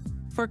happens.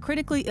 For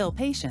critically ill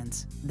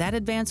patients, that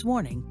advance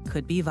warning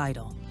could be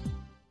vital.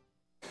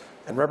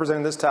 And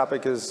representing this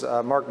topic is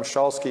Mark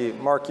Michalski.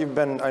 Mark, you've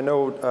been, I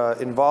know,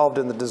 involved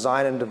in the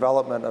design and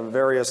development of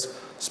various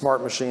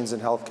smart machines in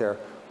healthcare.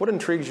 What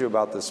intrigues you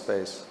about this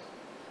space?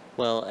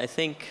 Well, I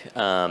think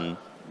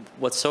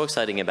what's so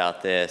exciting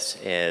about this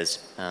is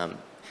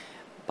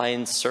by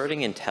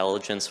inserting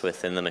intelligence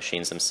within the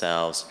machines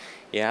themselves,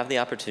 you have the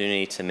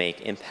opportunity to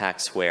make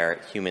impacts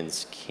where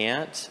humans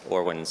can't,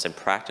 or when it's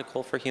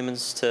impractical for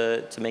humans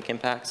to make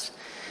impacts.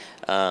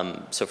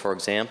 So for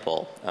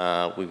example,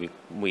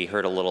 we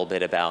heard a little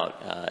bit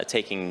about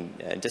taking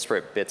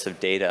disparate bits of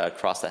data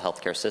across the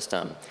healthcare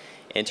system,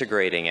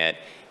 integrating it,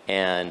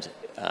 and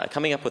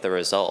coming up with a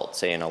result,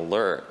 say an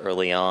alert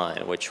early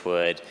on, which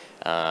would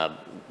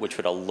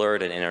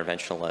alert an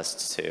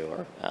interventionalist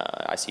or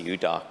ICU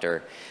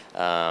doctor,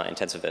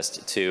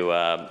 intensivist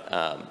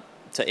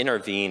to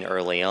intervene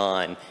early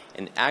on.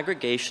 And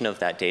aggregation of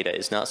that data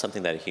is not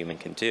something that a human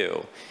can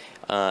do.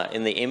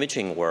 In the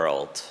imaging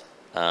world,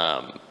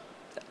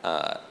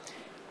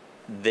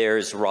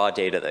 there's raw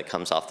data that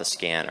comes off the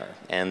scanner,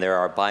 and there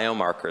are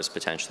biomarkers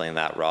potentially in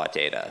that raw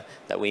data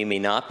that we may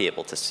not be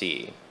able to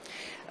see.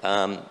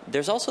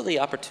 There's also the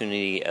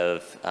opportunity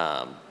of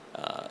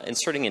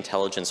inserting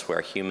intelligence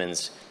where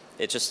humans,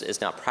 it just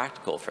is not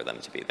practical for them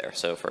to be there.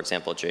 So for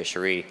example, Jay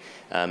Cherie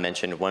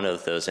mentioned one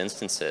of those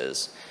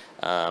instances,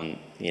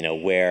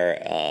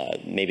 where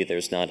maybe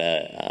there's not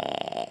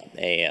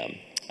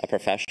a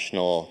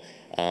professional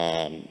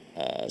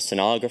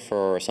sonographer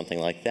or something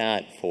like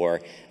that for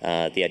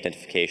the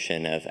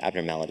identification of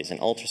abnormalities in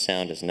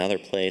ultrasound is another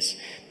place.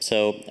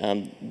 So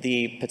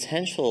the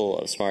potential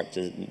of smart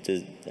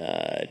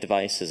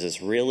devices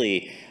is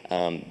really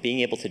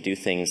being able to do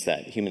things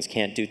that humans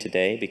can't do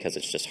today because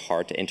it's just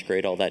hard to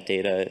integrate all that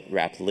data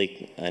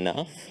rapidly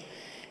enough,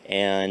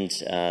 and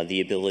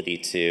the ability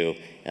to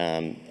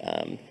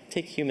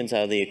take humans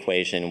out of the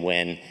equation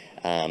when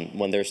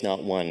there's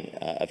not one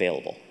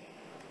available.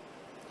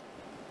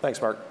 Thanks,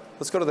 Mark.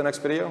 Let's go to the next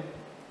video.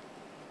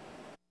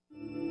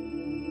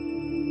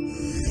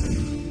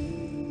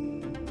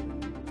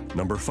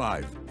 Number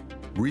 5,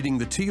 reading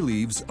the tea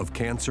leaves of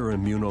cancer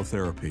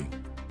immunotherapy.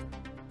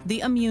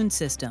 The immune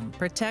system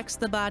protects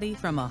the body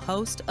from a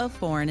host of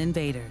foreign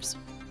invaders.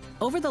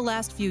 Over the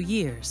last few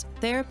years,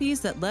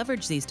 therapies that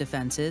leverage these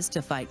defenses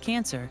to fight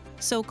cancer,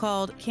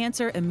 so-called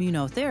cancer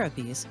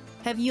immunotherapies,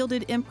 have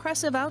yielded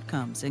impressive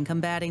outcomes in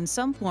combating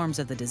some forms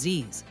of the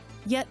disease.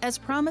 Yet, as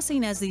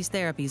promising as these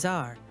therapies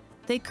are,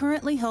 they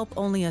currently help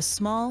only a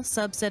small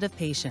subset of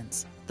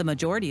patients. The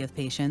majority of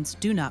patients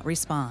do not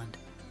respond.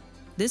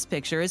 This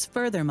picture is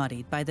further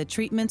muddied by the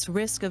treatment's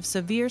risk of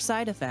severe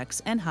side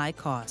effects and high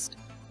cost.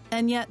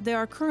 And yet, there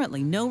are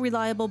currently no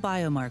reliable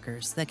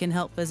biomarkers that can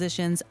help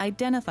physicians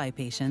identify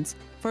patients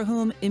for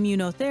whom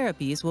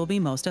immunotherapies will be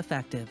most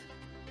effective.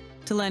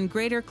 To lend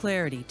greater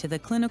clarity to the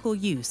clinical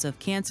use of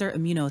cancer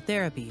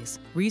immunotherapies,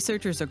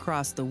 researchers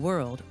across the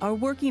world are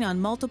working on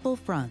multiple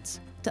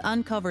fronts to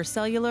uncover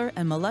cellular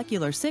and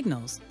molecular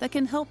signals that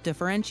can help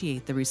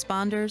differentiate the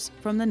responders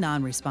from the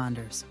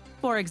non-responders.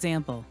 For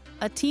example,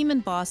 a team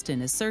in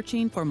Boston is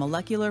searching for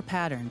molecular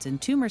patterns in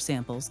tumor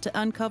samples to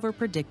uncover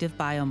predictive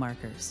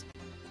biomarkers.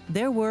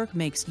 Their work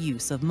makes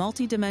use of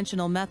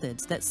multidimensional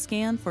methods that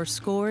scan for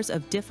scores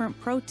of different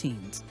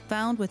proteins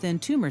found within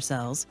tumor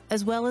cells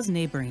as well as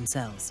neighboring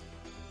cells.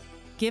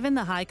 Given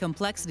the high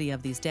complexity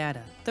of these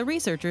data, the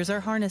researchers are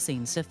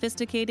harnessing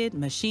sophisticated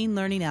machine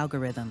learning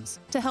algorithms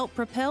to help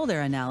propel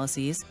their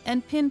analyses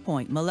and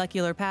pinpoint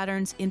molecular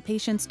patterns in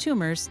patients'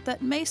 tumors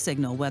that may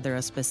signal whether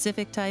a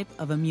specific type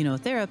of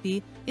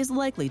immunotherapy is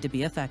likely to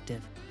be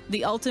effective.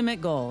 The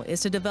ultimate goal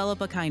is to develop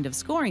a kind of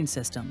scoring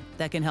system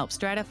that can help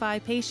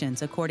stratify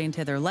patients according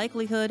to their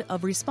likelihood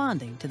of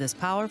responding to this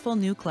powerful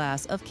new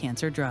class of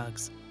cancer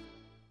drugs.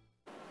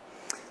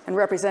 And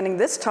representing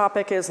this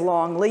topic is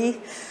Long Lee.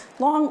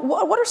 Long,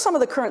 what are some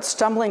of the current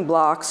stumbling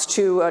blocks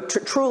to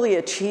truly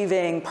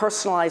achieving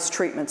personalized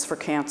treatments for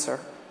cancer?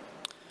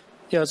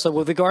 Yeah, so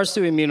with regards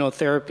to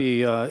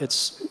immunotherapy,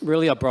 it's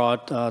really a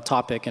broad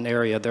topic and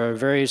area. There are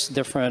various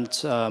different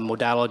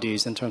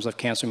modalities in terms of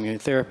cancer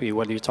immunotherapy,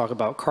 whether you talk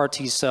about CAR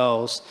T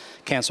cells,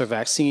 cancer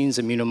vaccines,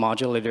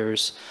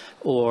 immunomodulators,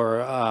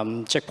 or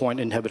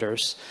checkpoint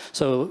inhibitors.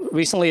 So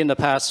recently in the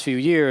past few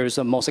years,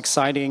 the most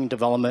exciting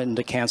development in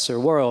the cancer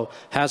world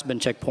has been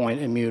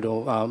checkpoint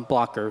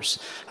immunoblockers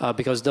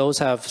because those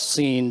have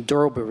seen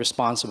durable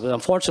responses. But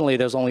unfortunately,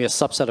 there's only a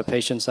subset of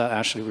patients that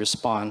actually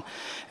respond.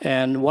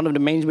 And one of the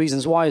main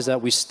reasons why is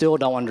that we still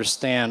don't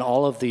understand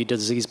all of the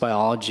disease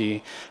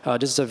biology.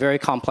 This is a very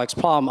complex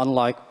problem,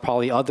 unlike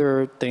probably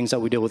other things that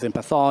we deal with in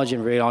pathology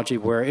and radiology,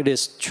 where it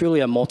is truly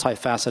a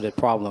multifaceted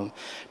problem.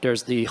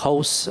 There's the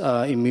host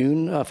immune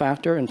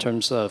factor in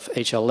terms of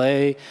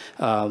HLA,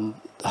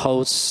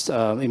 host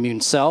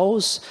immune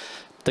cells,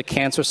 the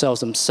cancer cells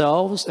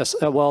themselves, as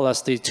well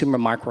as the tumor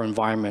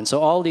microenvironment.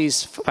 So all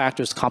these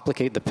factors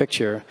complicate the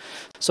picture.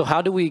 So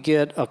how do we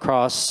get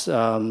across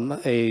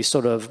a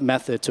sort of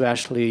method to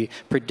actually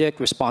predict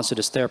response to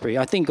this therapy?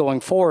 I think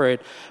going forward,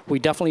 we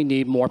definitely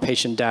need more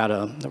patient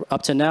data.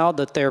 Up to now,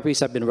 the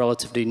therapies have been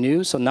relatively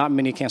new, so not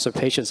many cancer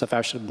patients have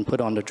actually been put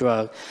on the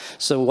drug.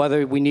 So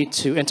whether we need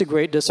to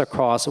integrate this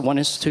across one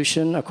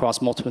institution, across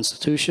multiple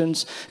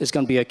institutions, is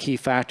going to be a key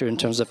factor in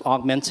terms of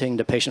augmenting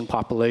the patient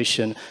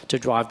population to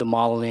drive the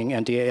modeling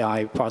and the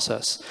AI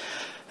process.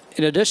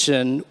 In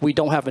addition, we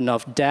don't have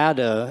enough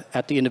data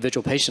at the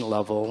individual patient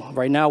level.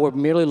 Right now, we're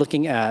merely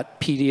looking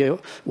at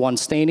PD-1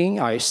 staining,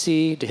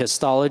 IHC, the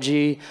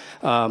histology,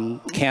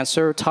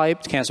 cancer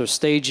type, cancer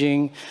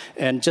staging,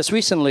 and just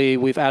recently,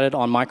 we've added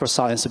on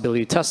microsatellite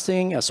instability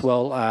testing as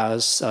well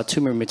as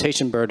tumor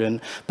mutation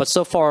burden. But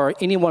so far,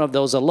 any one of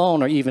those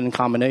alone or even in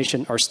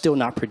combination are still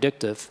not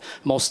predictive.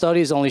 Most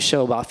studies only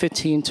show about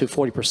 15 to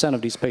 40%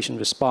 of these patients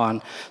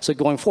respond. So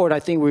going forward, I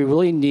think we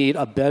really need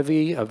a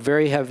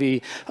very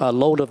heavy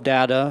load of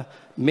data,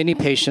 many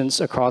patients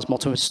across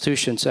multiple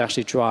institutions to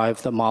actually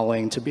drive the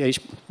modeling, to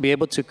be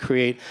able to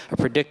create a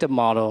predictive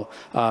model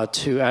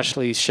to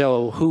actually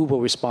show who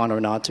will respond or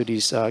not to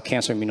these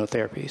cancer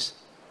immunotherapies.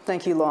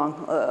 Thank you,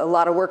 Long. A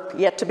lot of work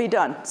yet to be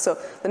done. So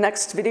the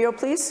next video,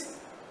 please.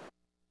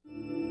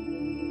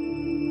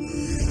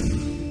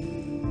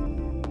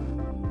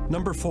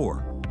 Number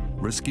 4,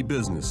 risky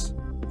business,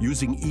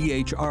 using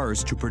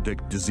EHRs to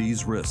predict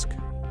disease risk.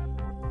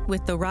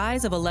 With the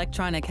rise of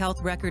electronic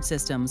health record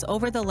systems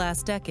over the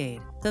last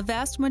decade, the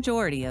vast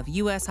majority of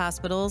U.S.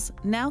 hospitals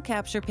now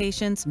capture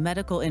patients'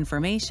 medical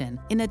information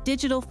in a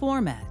digital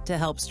format to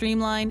help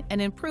streamline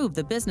and improve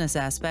the business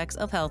aspects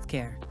of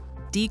healthcare,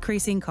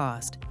 decreasing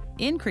cost,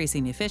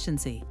 increasing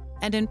efficiency,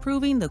 and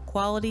improving the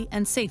quality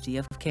and safety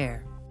of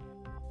care.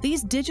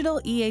 These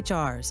digital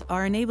EHRs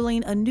are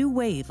enabling a new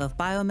wave of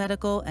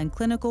biomedical and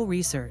clinical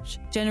research,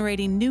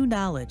 generating new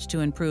knowledge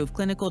to improve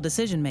clinical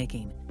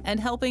decision-making and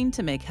helping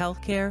to make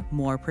healthcare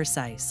more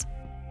precise.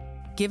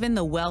 Given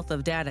the wealth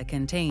of data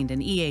contained in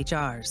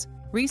EHRs,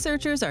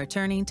 researchers are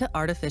turning to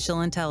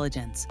artificial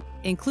intelligence,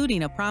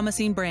 including a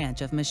promising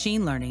branch of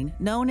machine learning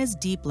known as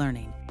deep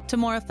learning, to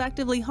more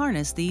effectively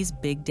harness these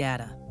big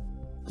data.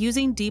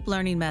 Using deep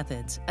learning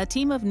methods, a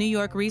team of New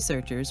York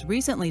researchers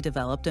recently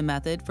developed a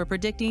method for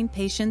predicting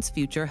patients'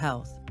 future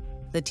health.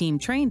 The team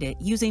trained it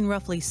using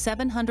roughly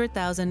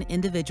 700,000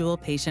 individual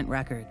patient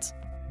records.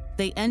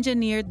 They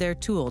engineered their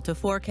tool to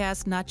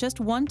forecast not just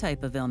one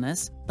type of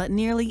illness, but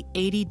nearly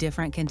 80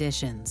 different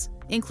conditions,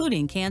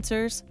 including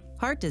cancers,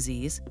 heart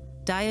disease,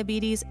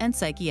 diabetes, and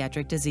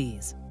psychiatric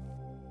disease.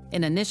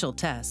 In initial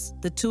tests,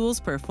 the tool's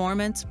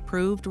performance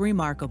proved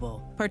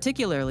remarkable,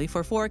 particularly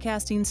for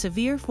forecasting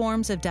severe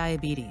forms of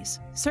diabetes,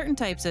 certain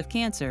types of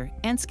cancer,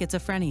 and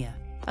schizophrenia,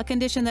 a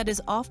condition that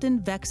is often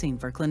vexing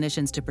for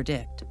clinicians to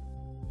predict.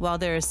 While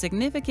there is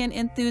significant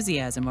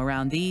enthusiasm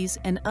around these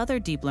and other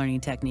deep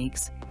learning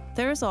techniques,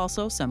 there is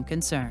also some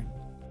concern.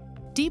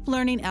 Deep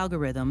learning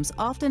algorithms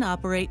often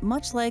operate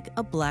much like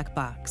a black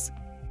box.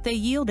 They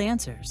yield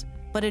answers,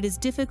 but it is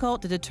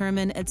difficult to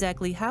determine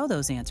exactly how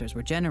those answers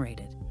were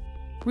generated.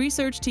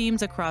 Research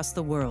teams across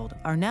the world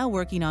are now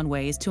working on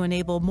ways to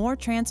enable more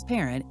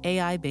transparent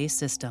AI-based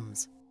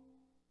systems.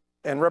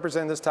 And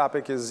representing this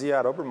topic is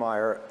Ziad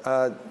Obermeyer.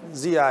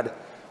 Ziad,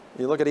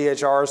 you look at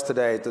EHRs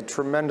today, the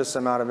tremendous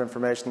amount of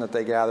information that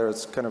they gather,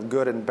 it's kind of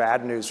good and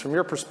bad news. From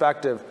your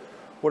perspective,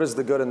 what is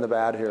the good and the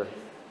bad here?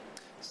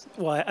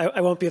 Well,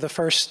 I won't be the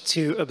first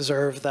to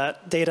observe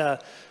that data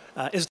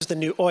is the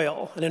new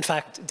oil. And in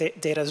fact,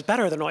 data is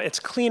better than oil. It's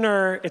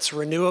cleaner, it's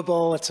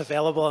renewable, it's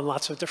available in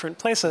lots of different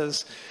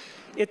places.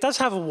 It does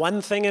have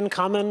one thing in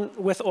common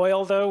with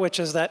oil, though, which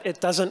is that it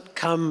doesn't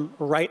come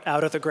right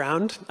out of the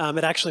ground.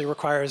 It actually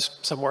requires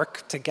some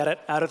work to get it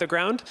out of the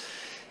ground.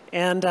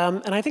 And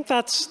I think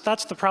that's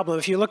the problem.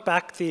 If you look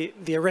back,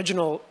 the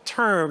original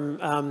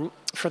term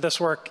for this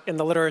work in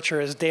the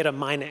literature is data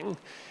mining.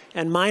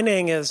 And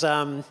mining is,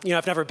 I've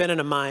never been in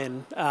a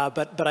mine,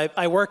 but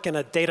I work in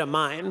a data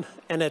mine,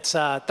 and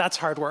that's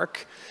hard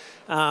work.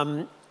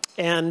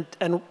 And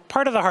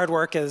part of the hard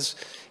work is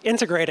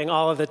integrating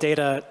all of the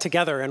data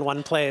together in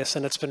one place.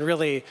 And it's been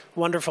really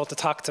wonderful to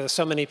talk to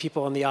so many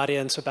people in the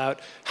audience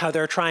about how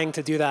they're trying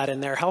to do that in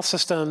their health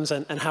systems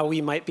and how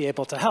we might be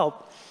able to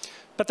help.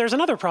 But there's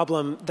another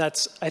problem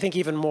that's, I think,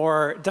 even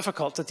more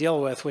difficult to deal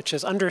with, which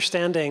is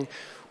understanding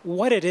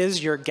what it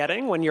is you're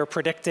getting when you're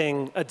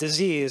predicting a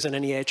disease in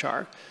an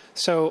EHR.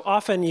 So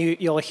often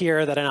you'll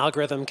hear that an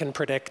algorithm can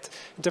predict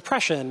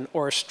depression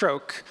or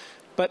stroke.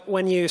 But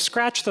when you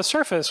scratch the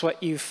surface,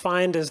 what you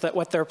find is that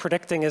what they're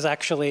predicting is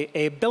actually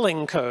a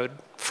billing code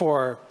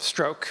for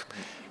stroke.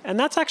 And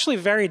that's actually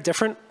very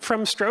different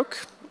from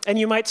stroke. And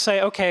you might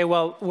say, OK,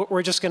 well,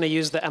 we're just going to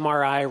use the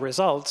MRI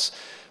results.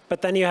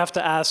 But then you have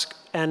to ask,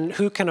 and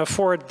who can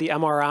afford the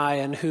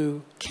MRI and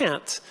who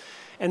can't?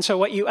 And so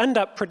what you end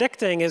up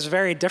predicting is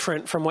very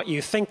different from what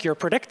you think you're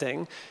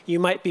predicting.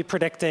 You might be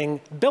predicting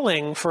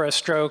billing for a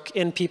stroke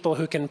in people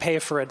who can pay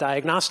for a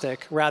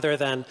diagnostic rather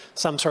than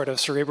some sort of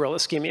cerebral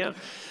ischemia.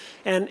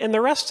 And in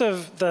the rest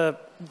of the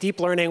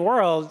deep learning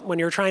world, when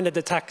you're trying to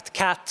detect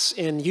cats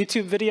in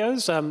YouTube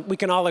videos, we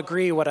can all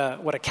agree what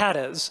a cat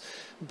is.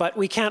 But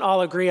we can't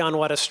all agree on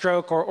what a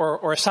stroke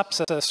or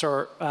sepsis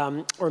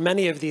or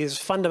many of these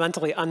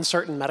fundamentally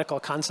uncertain medical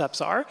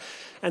concepts are.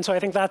 And so I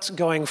think that's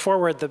going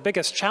forward. The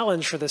biggest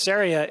challenge for this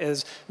area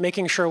is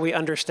making sure we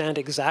understand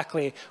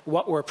exactly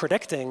what we're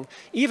predicting,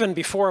 even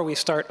before we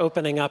start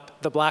opening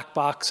up the black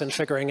box and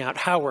figuring out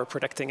how we're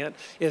predicting it,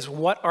 is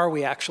what are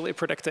we actually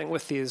predicting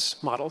with these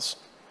models?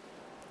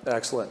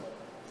 Excellent.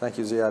 Thank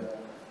you, Ziad.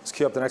 Let's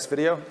cue up the next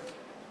video.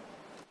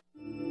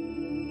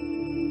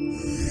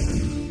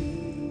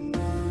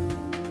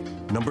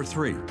 Number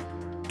 3,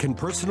 can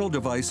personal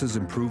devices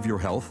improve your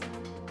health?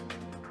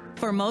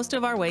 For most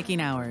of our waking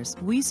hours,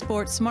 we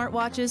sport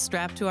smartwatches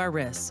strapped to our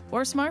wrists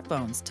or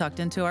smartphones tucked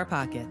into our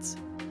pockets.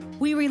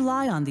 We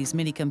rely on these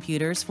mini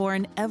computers for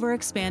an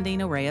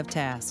ever-expanding array of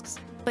tasks.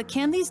 But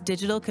can these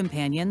digital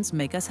companions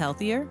make us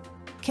healthier?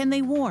 Can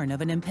they warn of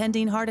an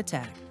impending heart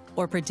attack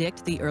or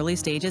predict the early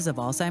stages of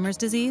Alzheimer's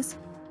disease?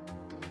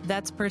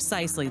 That's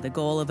precisely the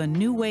goal of a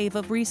new wave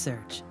of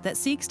research that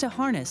seeks to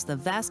harness the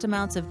vast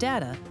amounts of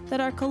data that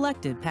are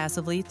collected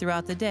passively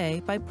throughout the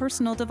day by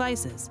personal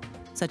devices,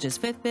 such as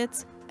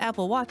Fitbits,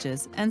 Apple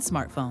Watches, and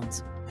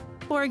smartphones.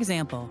 For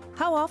example,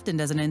 how often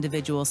does an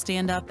individual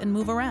stand up and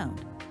move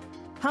around?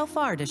 How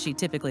far does she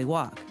typically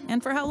walk,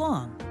 and for how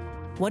long?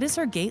 What is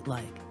her gait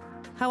like?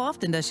 How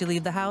often does she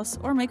leave the house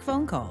or make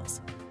phone calls?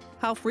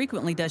 How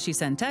frequently does she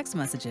send text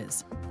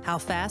messages? How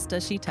fast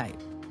does she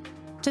type?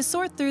 To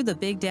sort through the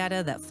big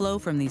data that flow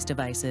from these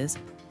devices,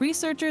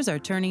 researchers are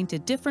turning to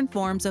different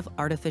forms of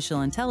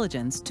artificial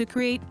intelligence to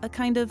create a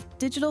kind of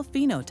digital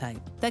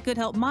phenotype that could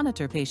help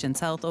monitor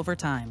patients' health over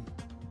time.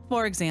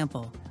 For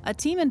example, a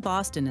team in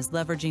Boston is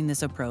leveraging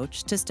this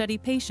approach to study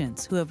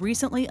patients who have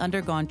recently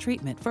undergone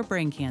treatment for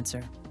brain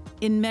cancer.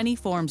 In many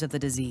forms of the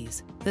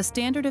disease, the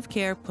standard of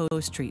care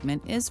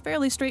post-treatment is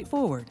fairly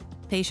straightforward.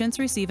 Patients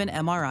receive an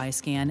MRI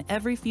scan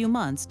every few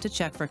months to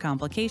check for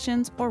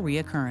complications or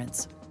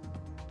reoccurrence.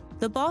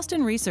 The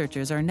Boston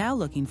researchers are now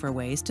looking for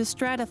ways to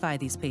stratify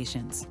these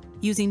patients,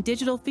 using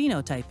digital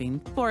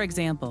phenotyping, for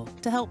example,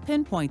 to help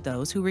pinpoint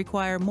those who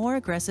require more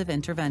aggressive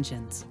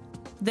interventions.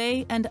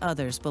 They and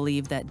others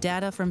believe that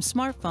data from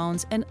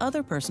smartphones and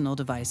other personal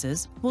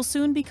devices will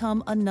soon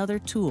become another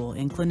tool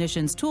in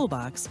clinicians'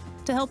 toolbox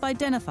to help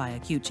identify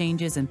acute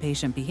changes in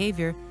patient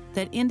behavior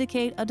that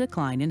indicate a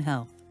decline in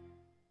health.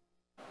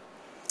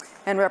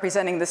 And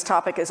representing this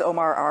topic is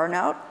Omar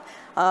Arnaut.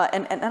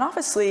 And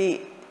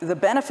obviously, the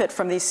benefit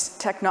from these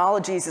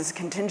technologies is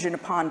contingent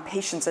upon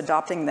patients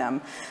adopting them.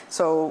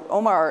 So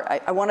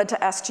Omar, I wanted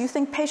to ask, do you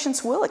think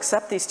patients will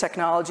accept these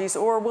technologies,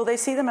 or will they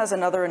see them as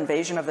another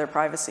invasion of their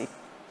privacy?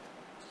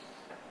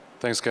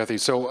 Thanks, Kathy.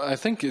 So I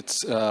think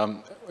it's,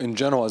 in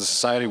general, as a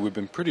society, we've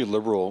been pretty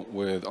liberal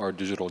with our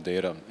digital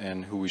data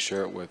and who we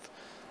share it with.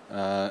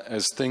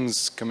 As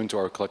things come into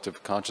our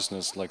collective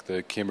consciousness, like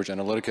the Cambridge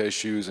Analytica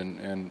issues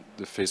and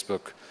the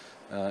Facebook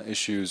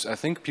issues, I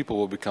think people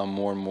will become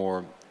more and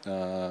more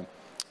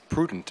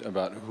prudent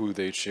about who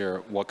they share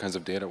what kinds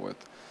of data with.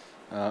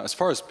 As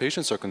far as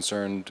patients are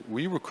concerned,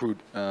 we recruit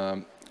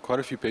quite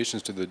a few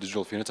patients to the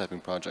digital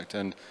phenotyping project,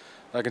 and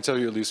I can tell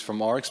you, at least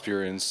from our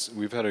experience,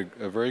 we've had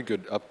a very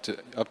good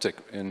uptick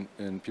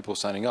in people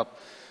signing up.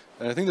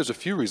 And I think there's a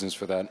few reasons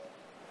for that.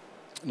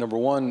 Number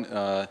one,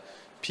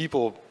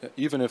 people,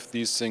 even if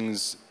these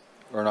things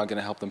are not going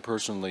to help them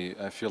personally,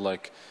 I feel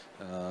like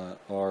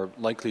are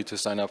likely to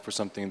sign up for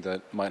something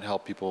that might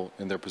help people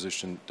in their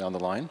position down the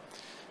line.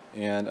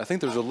 And I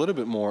think there's a little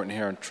bit more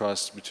inherent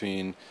trust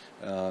between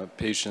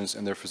patients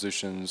and their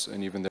physicians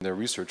and even their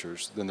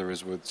researchers than there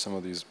is with some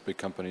of these big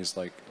companies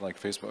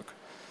like Facebook.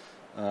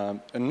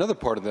 And another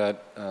part of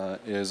that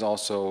is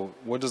also,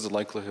 what is the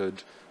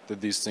likelihood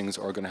that these things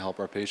are going to help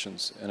our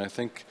patients? And I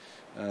think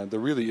there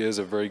really is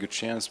a very good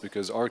chance,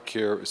 because our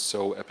care is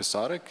so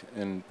episodic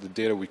and the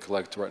data we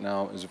collect right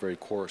now is very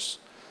coarse.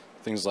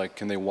 Things like,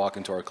 can they walk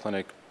into our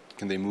clinic?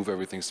 Can they move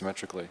everything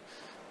symmetrically?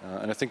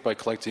 And I think by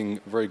collecting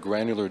very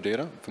granular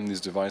data from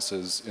these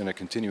devices in a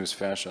continuous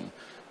fashion,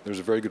 there's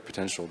a very good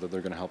potential that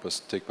they're going to help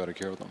us take better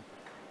care of them.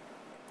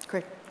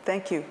 Great,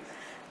 thank you.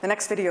 The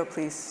next video,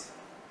 please.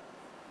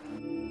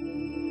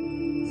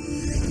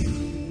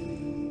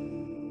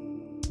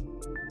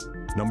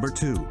 Number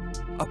 2,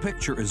 a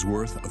picture is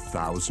worth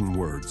 1,000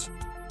 words.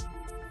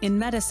 In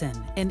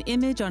medicine, an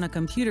image on a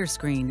computer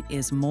screen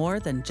is more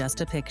than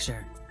just a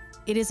picture.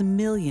 It is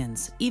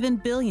millions, even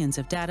billions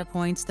of data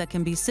points that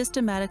can be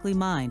systematically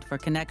mined for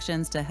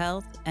connections to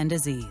health and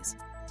disease.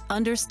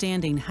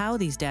 Understanding how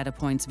these data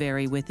points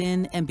vary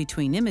within and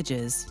between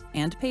images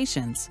and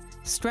patients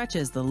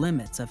stretches the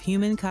limits of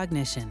human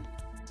cognition.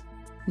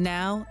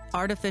 Now,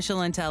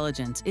 artificial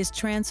intelligence is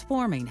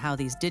transforming how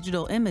these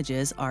digital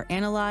images are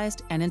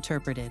analyzed and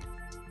interpreted.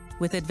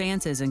 With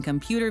advances in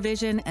computer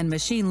vision and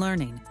machine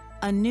learning,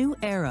 a new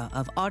era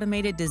of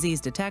automated disease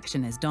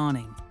detection is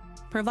dawning,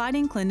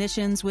 providing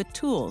clinicians with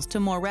tools to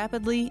more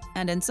rapidly,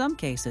 and in some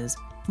cases,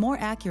 more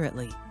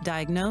accurately,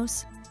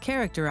 diagnose,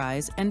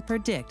 characterize, and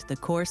predict the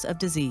course of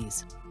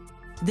disease.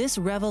 This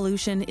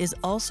revolution is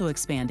also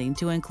expanding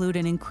to include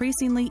an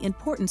increasingly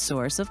important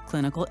source of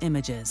clinical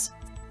images: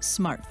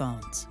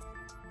 smartphones.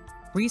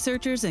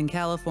 Researchers in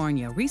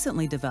California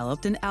recently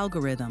developed an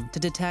algorithm to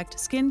detect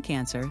skin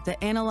cancer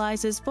that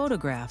analyzes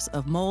photographs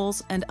of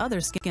moles and other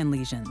skin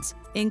lesions,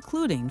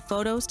 including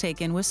photos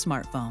taken with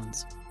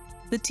smartphones.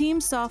 The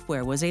team's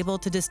software was able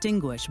to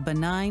distinguish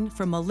benign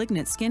from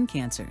malignant skin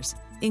cancers,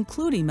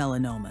 including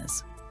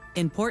melanomas.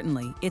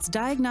 Importantly, its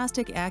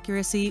diagnostic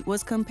accuracy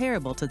was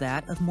comparable to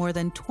that of more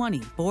than 20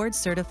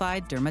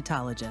 board-certified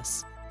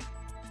dermatologists.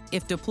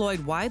 If deployed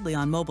widely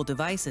on mobile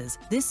devices,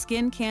 this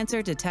skin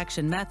cancer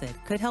detection method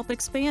could help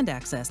expand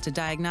access to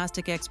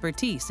diagnostic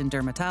expertise in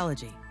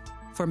dermatology.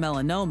 For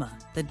melanoma,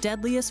 the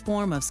deadliest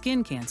form of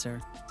skin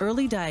cancer,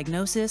 early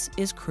diagnosis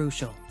is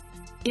crucial.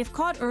 If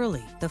caught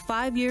early, the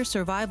 5-year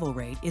survival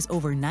rate is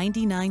over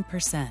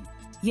 99%.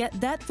 Yet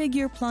that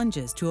figure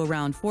plunges to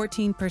around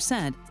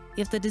 14%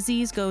 if the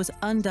disease goes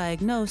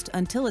undiagnosed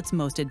until its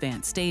most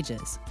advanced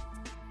stages.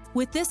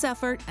 With this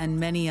effort and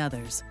many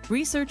others,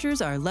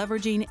 researchers are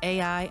leveraging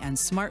AI and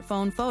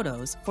smartphone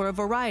photos for a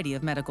variety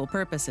of medical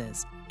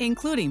purposes,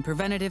 including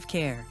preventative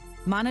care,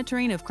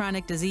 monitoring of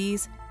chronic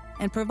disease,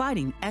 and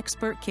providing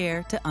expert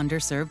care to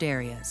underserved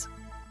areas.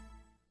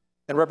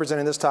 And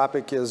representing this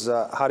topic is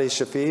Hadi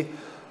Shafi.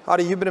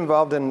 Hadi, you've been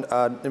involved in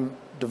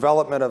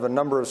development of a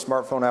number of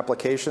smartphone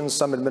applications,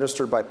 some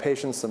administered by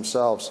patients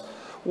themselves.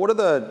 What are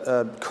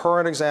the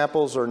current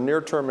examples or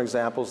near-term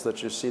examples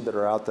that you see that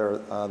are out there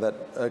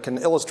that can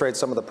illustrate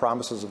some of the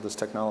promises of this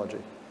technology?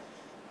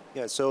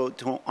 Yeah, so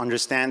to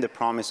understand the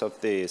promise of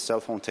the cell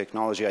phone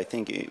technology, I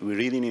think we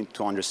really need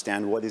to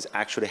understand what is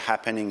actually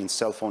happening in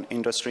cell phone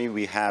industry.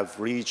 We have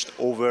reached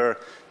over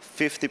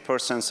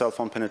 50% cell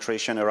phone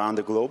penetration around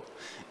the globe,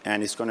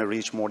 and it's going to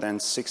reach more than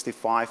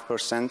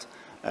 65%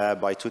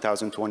 by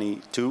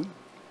 2022.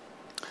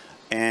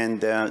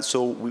 And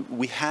so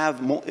we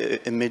have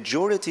a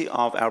majority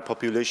of our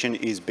population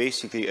is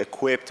basically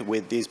equipped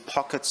with these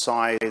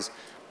pocket-sized,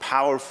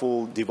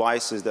 powerful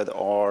devices that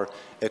are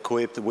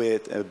equipped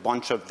with a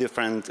bunch of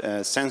different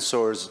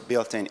sensors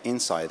built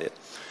inside it.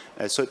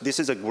 So this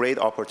is a great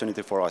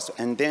opportunity for us.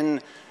 And then,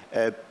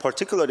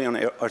 particularly on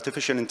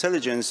artificial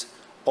intelligence,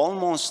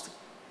 almost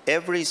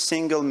every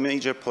single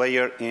major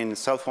player in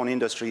cell phone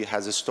industry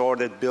has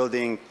started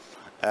building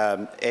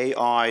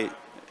AI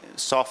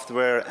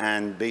software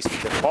and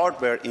basically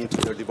hardware into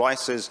their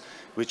devices,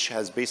 which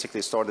has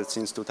basically started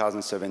since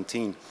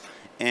 2017.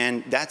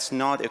 And that's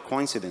not a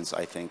coincidence,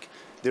 I think.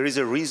 There is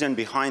a reason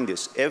behind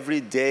this.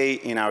 Every day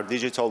in our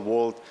digital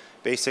world,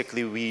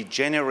 basically we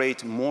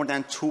generate more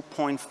than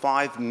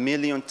 2.5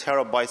 million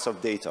terabytes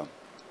of data.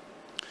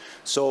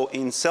 So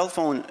in cell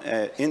phone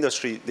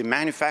industry, the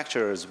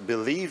manufacturers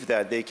believe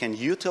that they can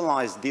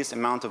utilize this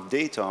amount of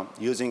data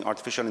using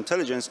artificial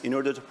intelligence in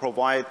order to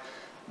provide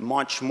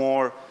much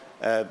more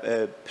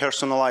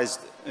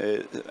personalized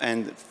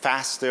and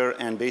faster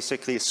and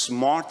basically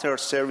smarter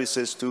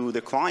services to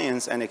the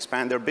clients and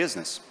expand their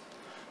business.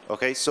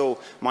 Okay, so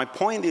my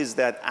point is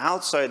that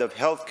outside of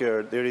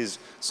healthcare, there is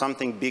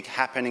something big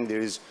happening.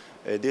 There is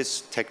this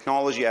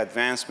technology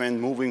advancement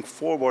moving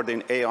forward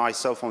in AI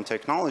cell phone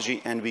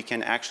technology, and we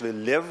can actually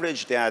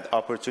leverage that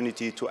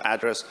opportunity to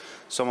address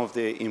some of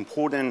the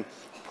important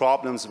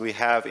problems we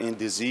have in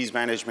disease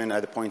management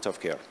at the point of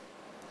care.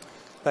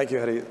 Thank you,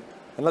 Hadi.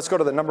 And let's go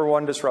to the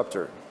 #1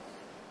 disruptor.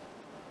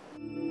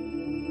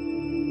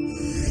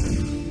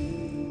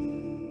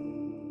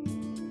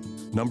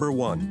 Number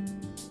 1,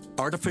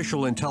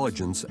 artificial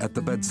intelligence at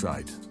the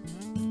bedside.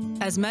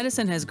 As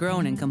medicine has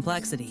grown in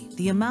complexity,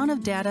 the amount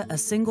of data a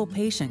single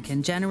patient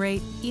can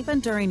generate, even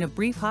during a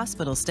brief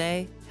hospital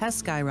stay,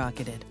 has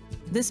skyrocketed.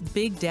 This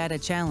big data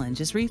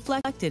challenge is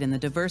reflected in the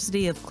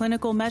diversity of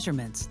clinical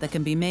measurements that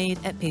can be made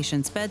at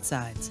patients'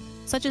 bedsides,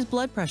 such as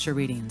blood pressure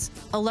readings,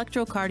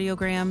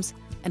 electrocardiograms,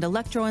 and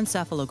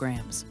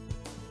electroencephalograms.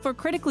 For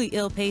critically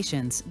ill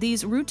patients,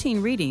 these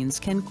routine readings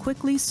can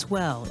quickly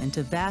swell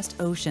into vast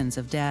oceans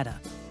of data,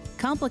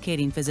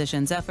 complicating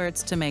physicians'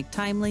 efforts to make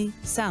timely,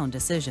 sound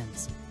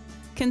decisions.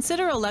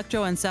 Consider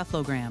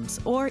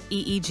electroencephalograms, or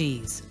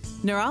EEGs.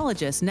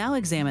 Neurologists now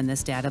examine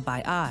this data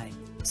by eye,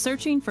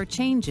 searching for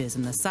changes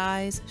in the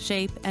size,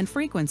 shape, and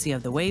frequency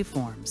of the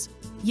waveforms.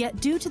 Yet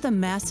due to the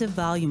massive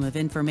volume of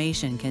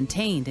information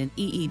contained in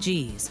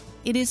EEGs,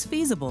 it is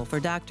feasible for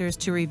doctors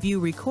to review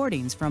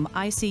recordings from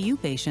ICU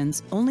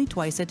patients only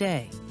twice a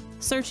day,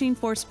 searching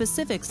for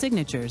specific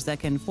signatures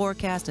that can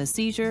forecast a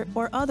seizure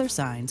or other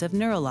signs of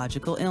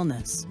neurological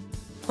illness.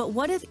 But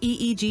what if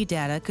EEG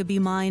data could be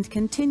mined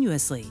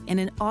continuously in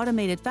an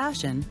automated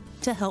fashion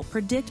to help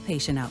predict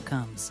patient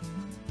outcomes?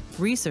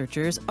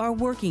 Researchers are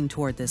working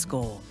toward this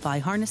goal by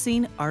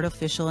harnessing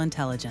artificial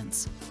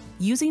intelligence.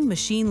 Using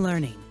machine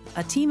learning,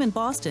 a team in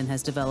Boston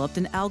has developed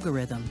an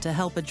algorithm to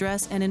help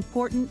address an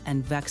important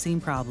and vexing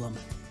problem: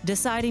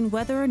 deciding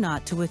whether or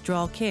not to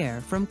withdraw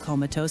care from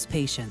comatose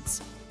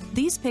patients.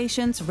 These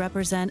patients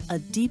represent a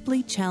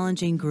deeply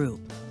challenging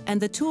group,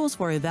 and the tools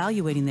for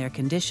evaluating their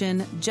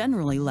condition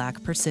generally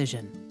lack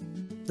precision.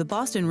 the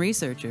Boston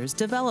researchers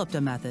developed a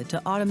method to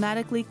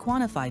automatically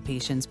quantify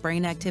patients'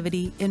 brain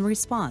activity in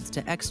response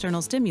to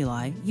external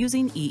stimuli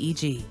using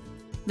EEG.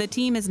 The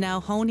team is now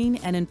honing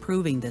and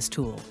improving this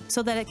tool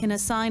so that it can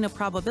assign a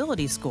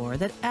probability score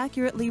that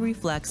accurately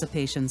reflects a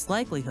patient's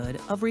likelihood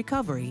of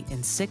recovery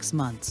in 6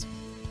 months.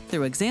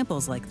 Through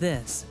examples like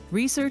this,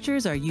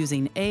 researchers are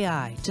using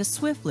AI to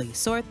swiftly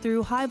sort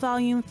through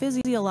high-volume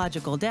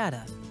physiological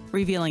data,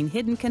 revealing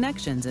hidden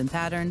connections and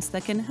patterns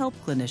that can help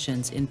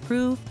clinicians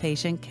improve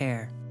patient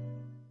care.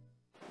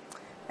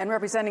 And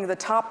representing the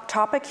top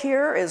topic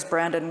here is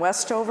Brandon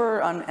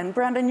Westover. And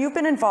Brandon, you've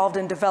been involved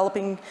in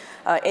developing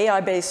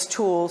AI-based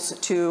tools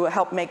to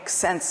help make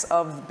sense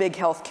of big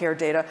healthcare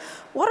data.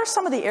 What are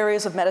some of the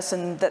areas of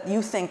medicine that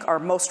you think are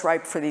most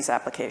ripe for these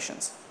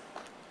applications?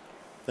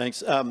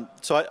 Thanks.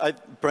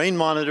 Brain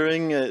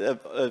monitoring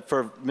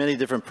for many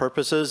different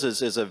purposes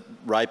is a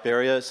ripe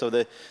area. So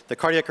the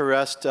cardiac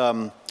arrest,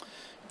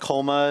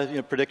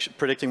 coma,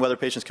 predicting whether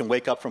patients can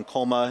wake up from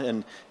coma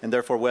and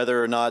therefore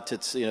whether or not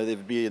it's, it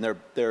would be in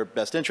their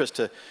best interest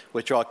to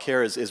withdraw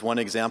care is one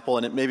example.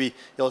 And it maybe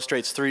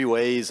illustrates 3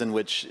 ways in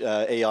which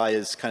AI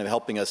is kind of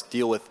helping us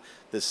deal with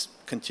this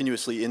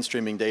continuously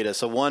in-streaming data.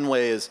 So one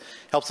way is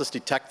helps us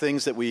detect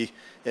things that we,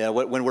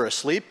 when we're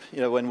asleep,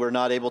 when we're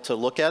not able to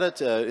look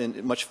at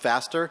it much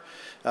faster.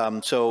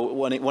 So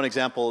one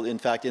example, in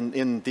fact,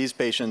 in these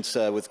patients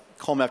with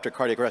coma after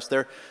cardiac arrest,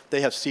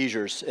 they have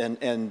seizures,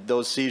 and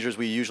those seizures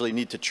we usually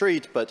need to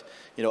treat, but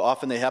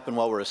often they happen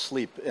while we're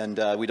asleep, and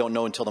we don't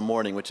know until the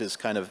morning, which is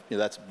kind of,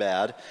 that's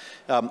bad.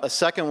 A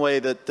second way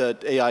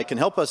that AI can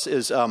help us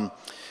is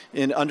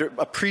in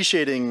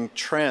appreciating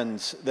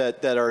trends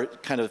that are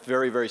kind of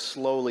very, very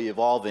slowly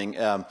evolving.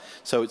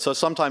 So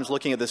sometimes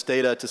looking at this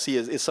data to see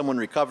is someone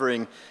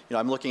recovering,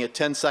 I'm looking at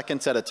 10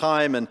 seconds at a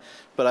time,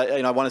 but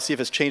I want to see if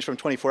it's changed from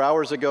 24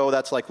 hours ago.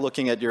 That's like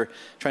looking at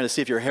trying to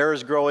see if your hair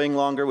is growing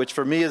longer, which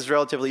for me is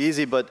relatively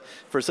easy, but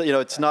for,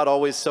 it's not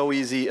always so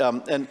easy.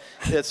 And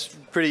it's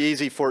pretty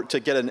easy to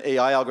get an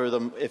AI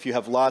algorithm if you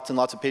have lots and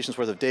lots of patients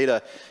worth of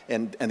data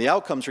and the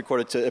outcomes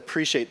recorded to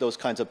appreciate those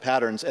kinds of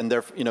patterns and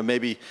therefore,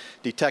 maybe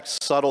detect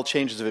subtle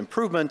changes of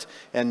improvement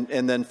and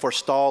then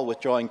forestall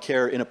withdrawing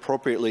care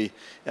inappropriately.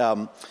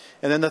 And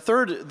then the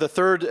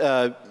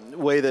third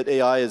way that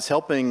AI is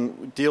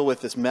helping deal with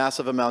this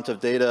massive amount of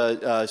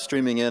data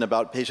streaming in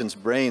about patients'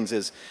 brains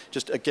is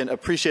just, again,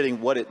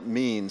 appreciating what it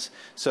means.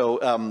 So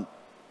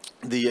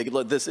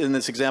in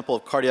this example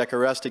of cardiac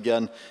arrest,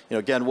 again,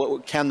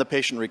 what can the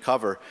patient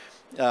recover?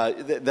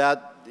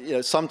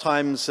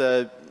 Sometimes,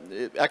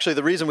 actually,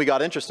 the reason we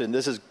got interested, and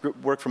this is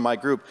work from my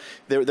group,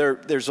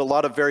 there's a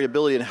lot of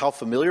variability in how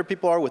familiar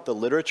people are with the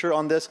literature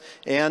on this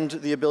and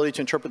the ability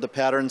to interpret the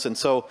patterns. And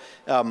so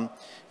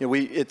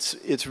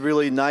it's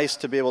really nice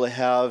to be able to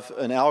have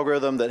an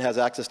algorithm that has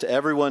access to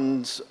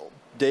everyone's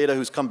data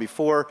who's come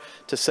before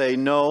to say,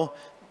 no,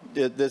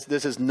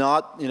 this is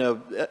not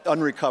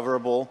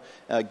unrecoverable,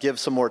 give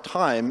some more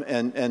time,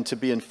 and to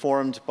be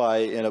informed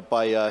by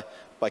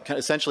kind of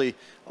essentially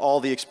all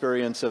the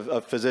experience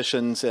of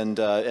physicians and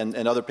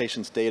other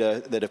patients'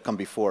 data that have come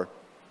before.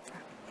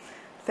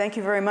 Thank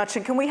you very much.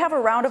 And can we have a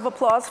round of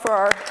applause for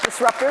our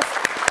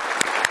disruptors?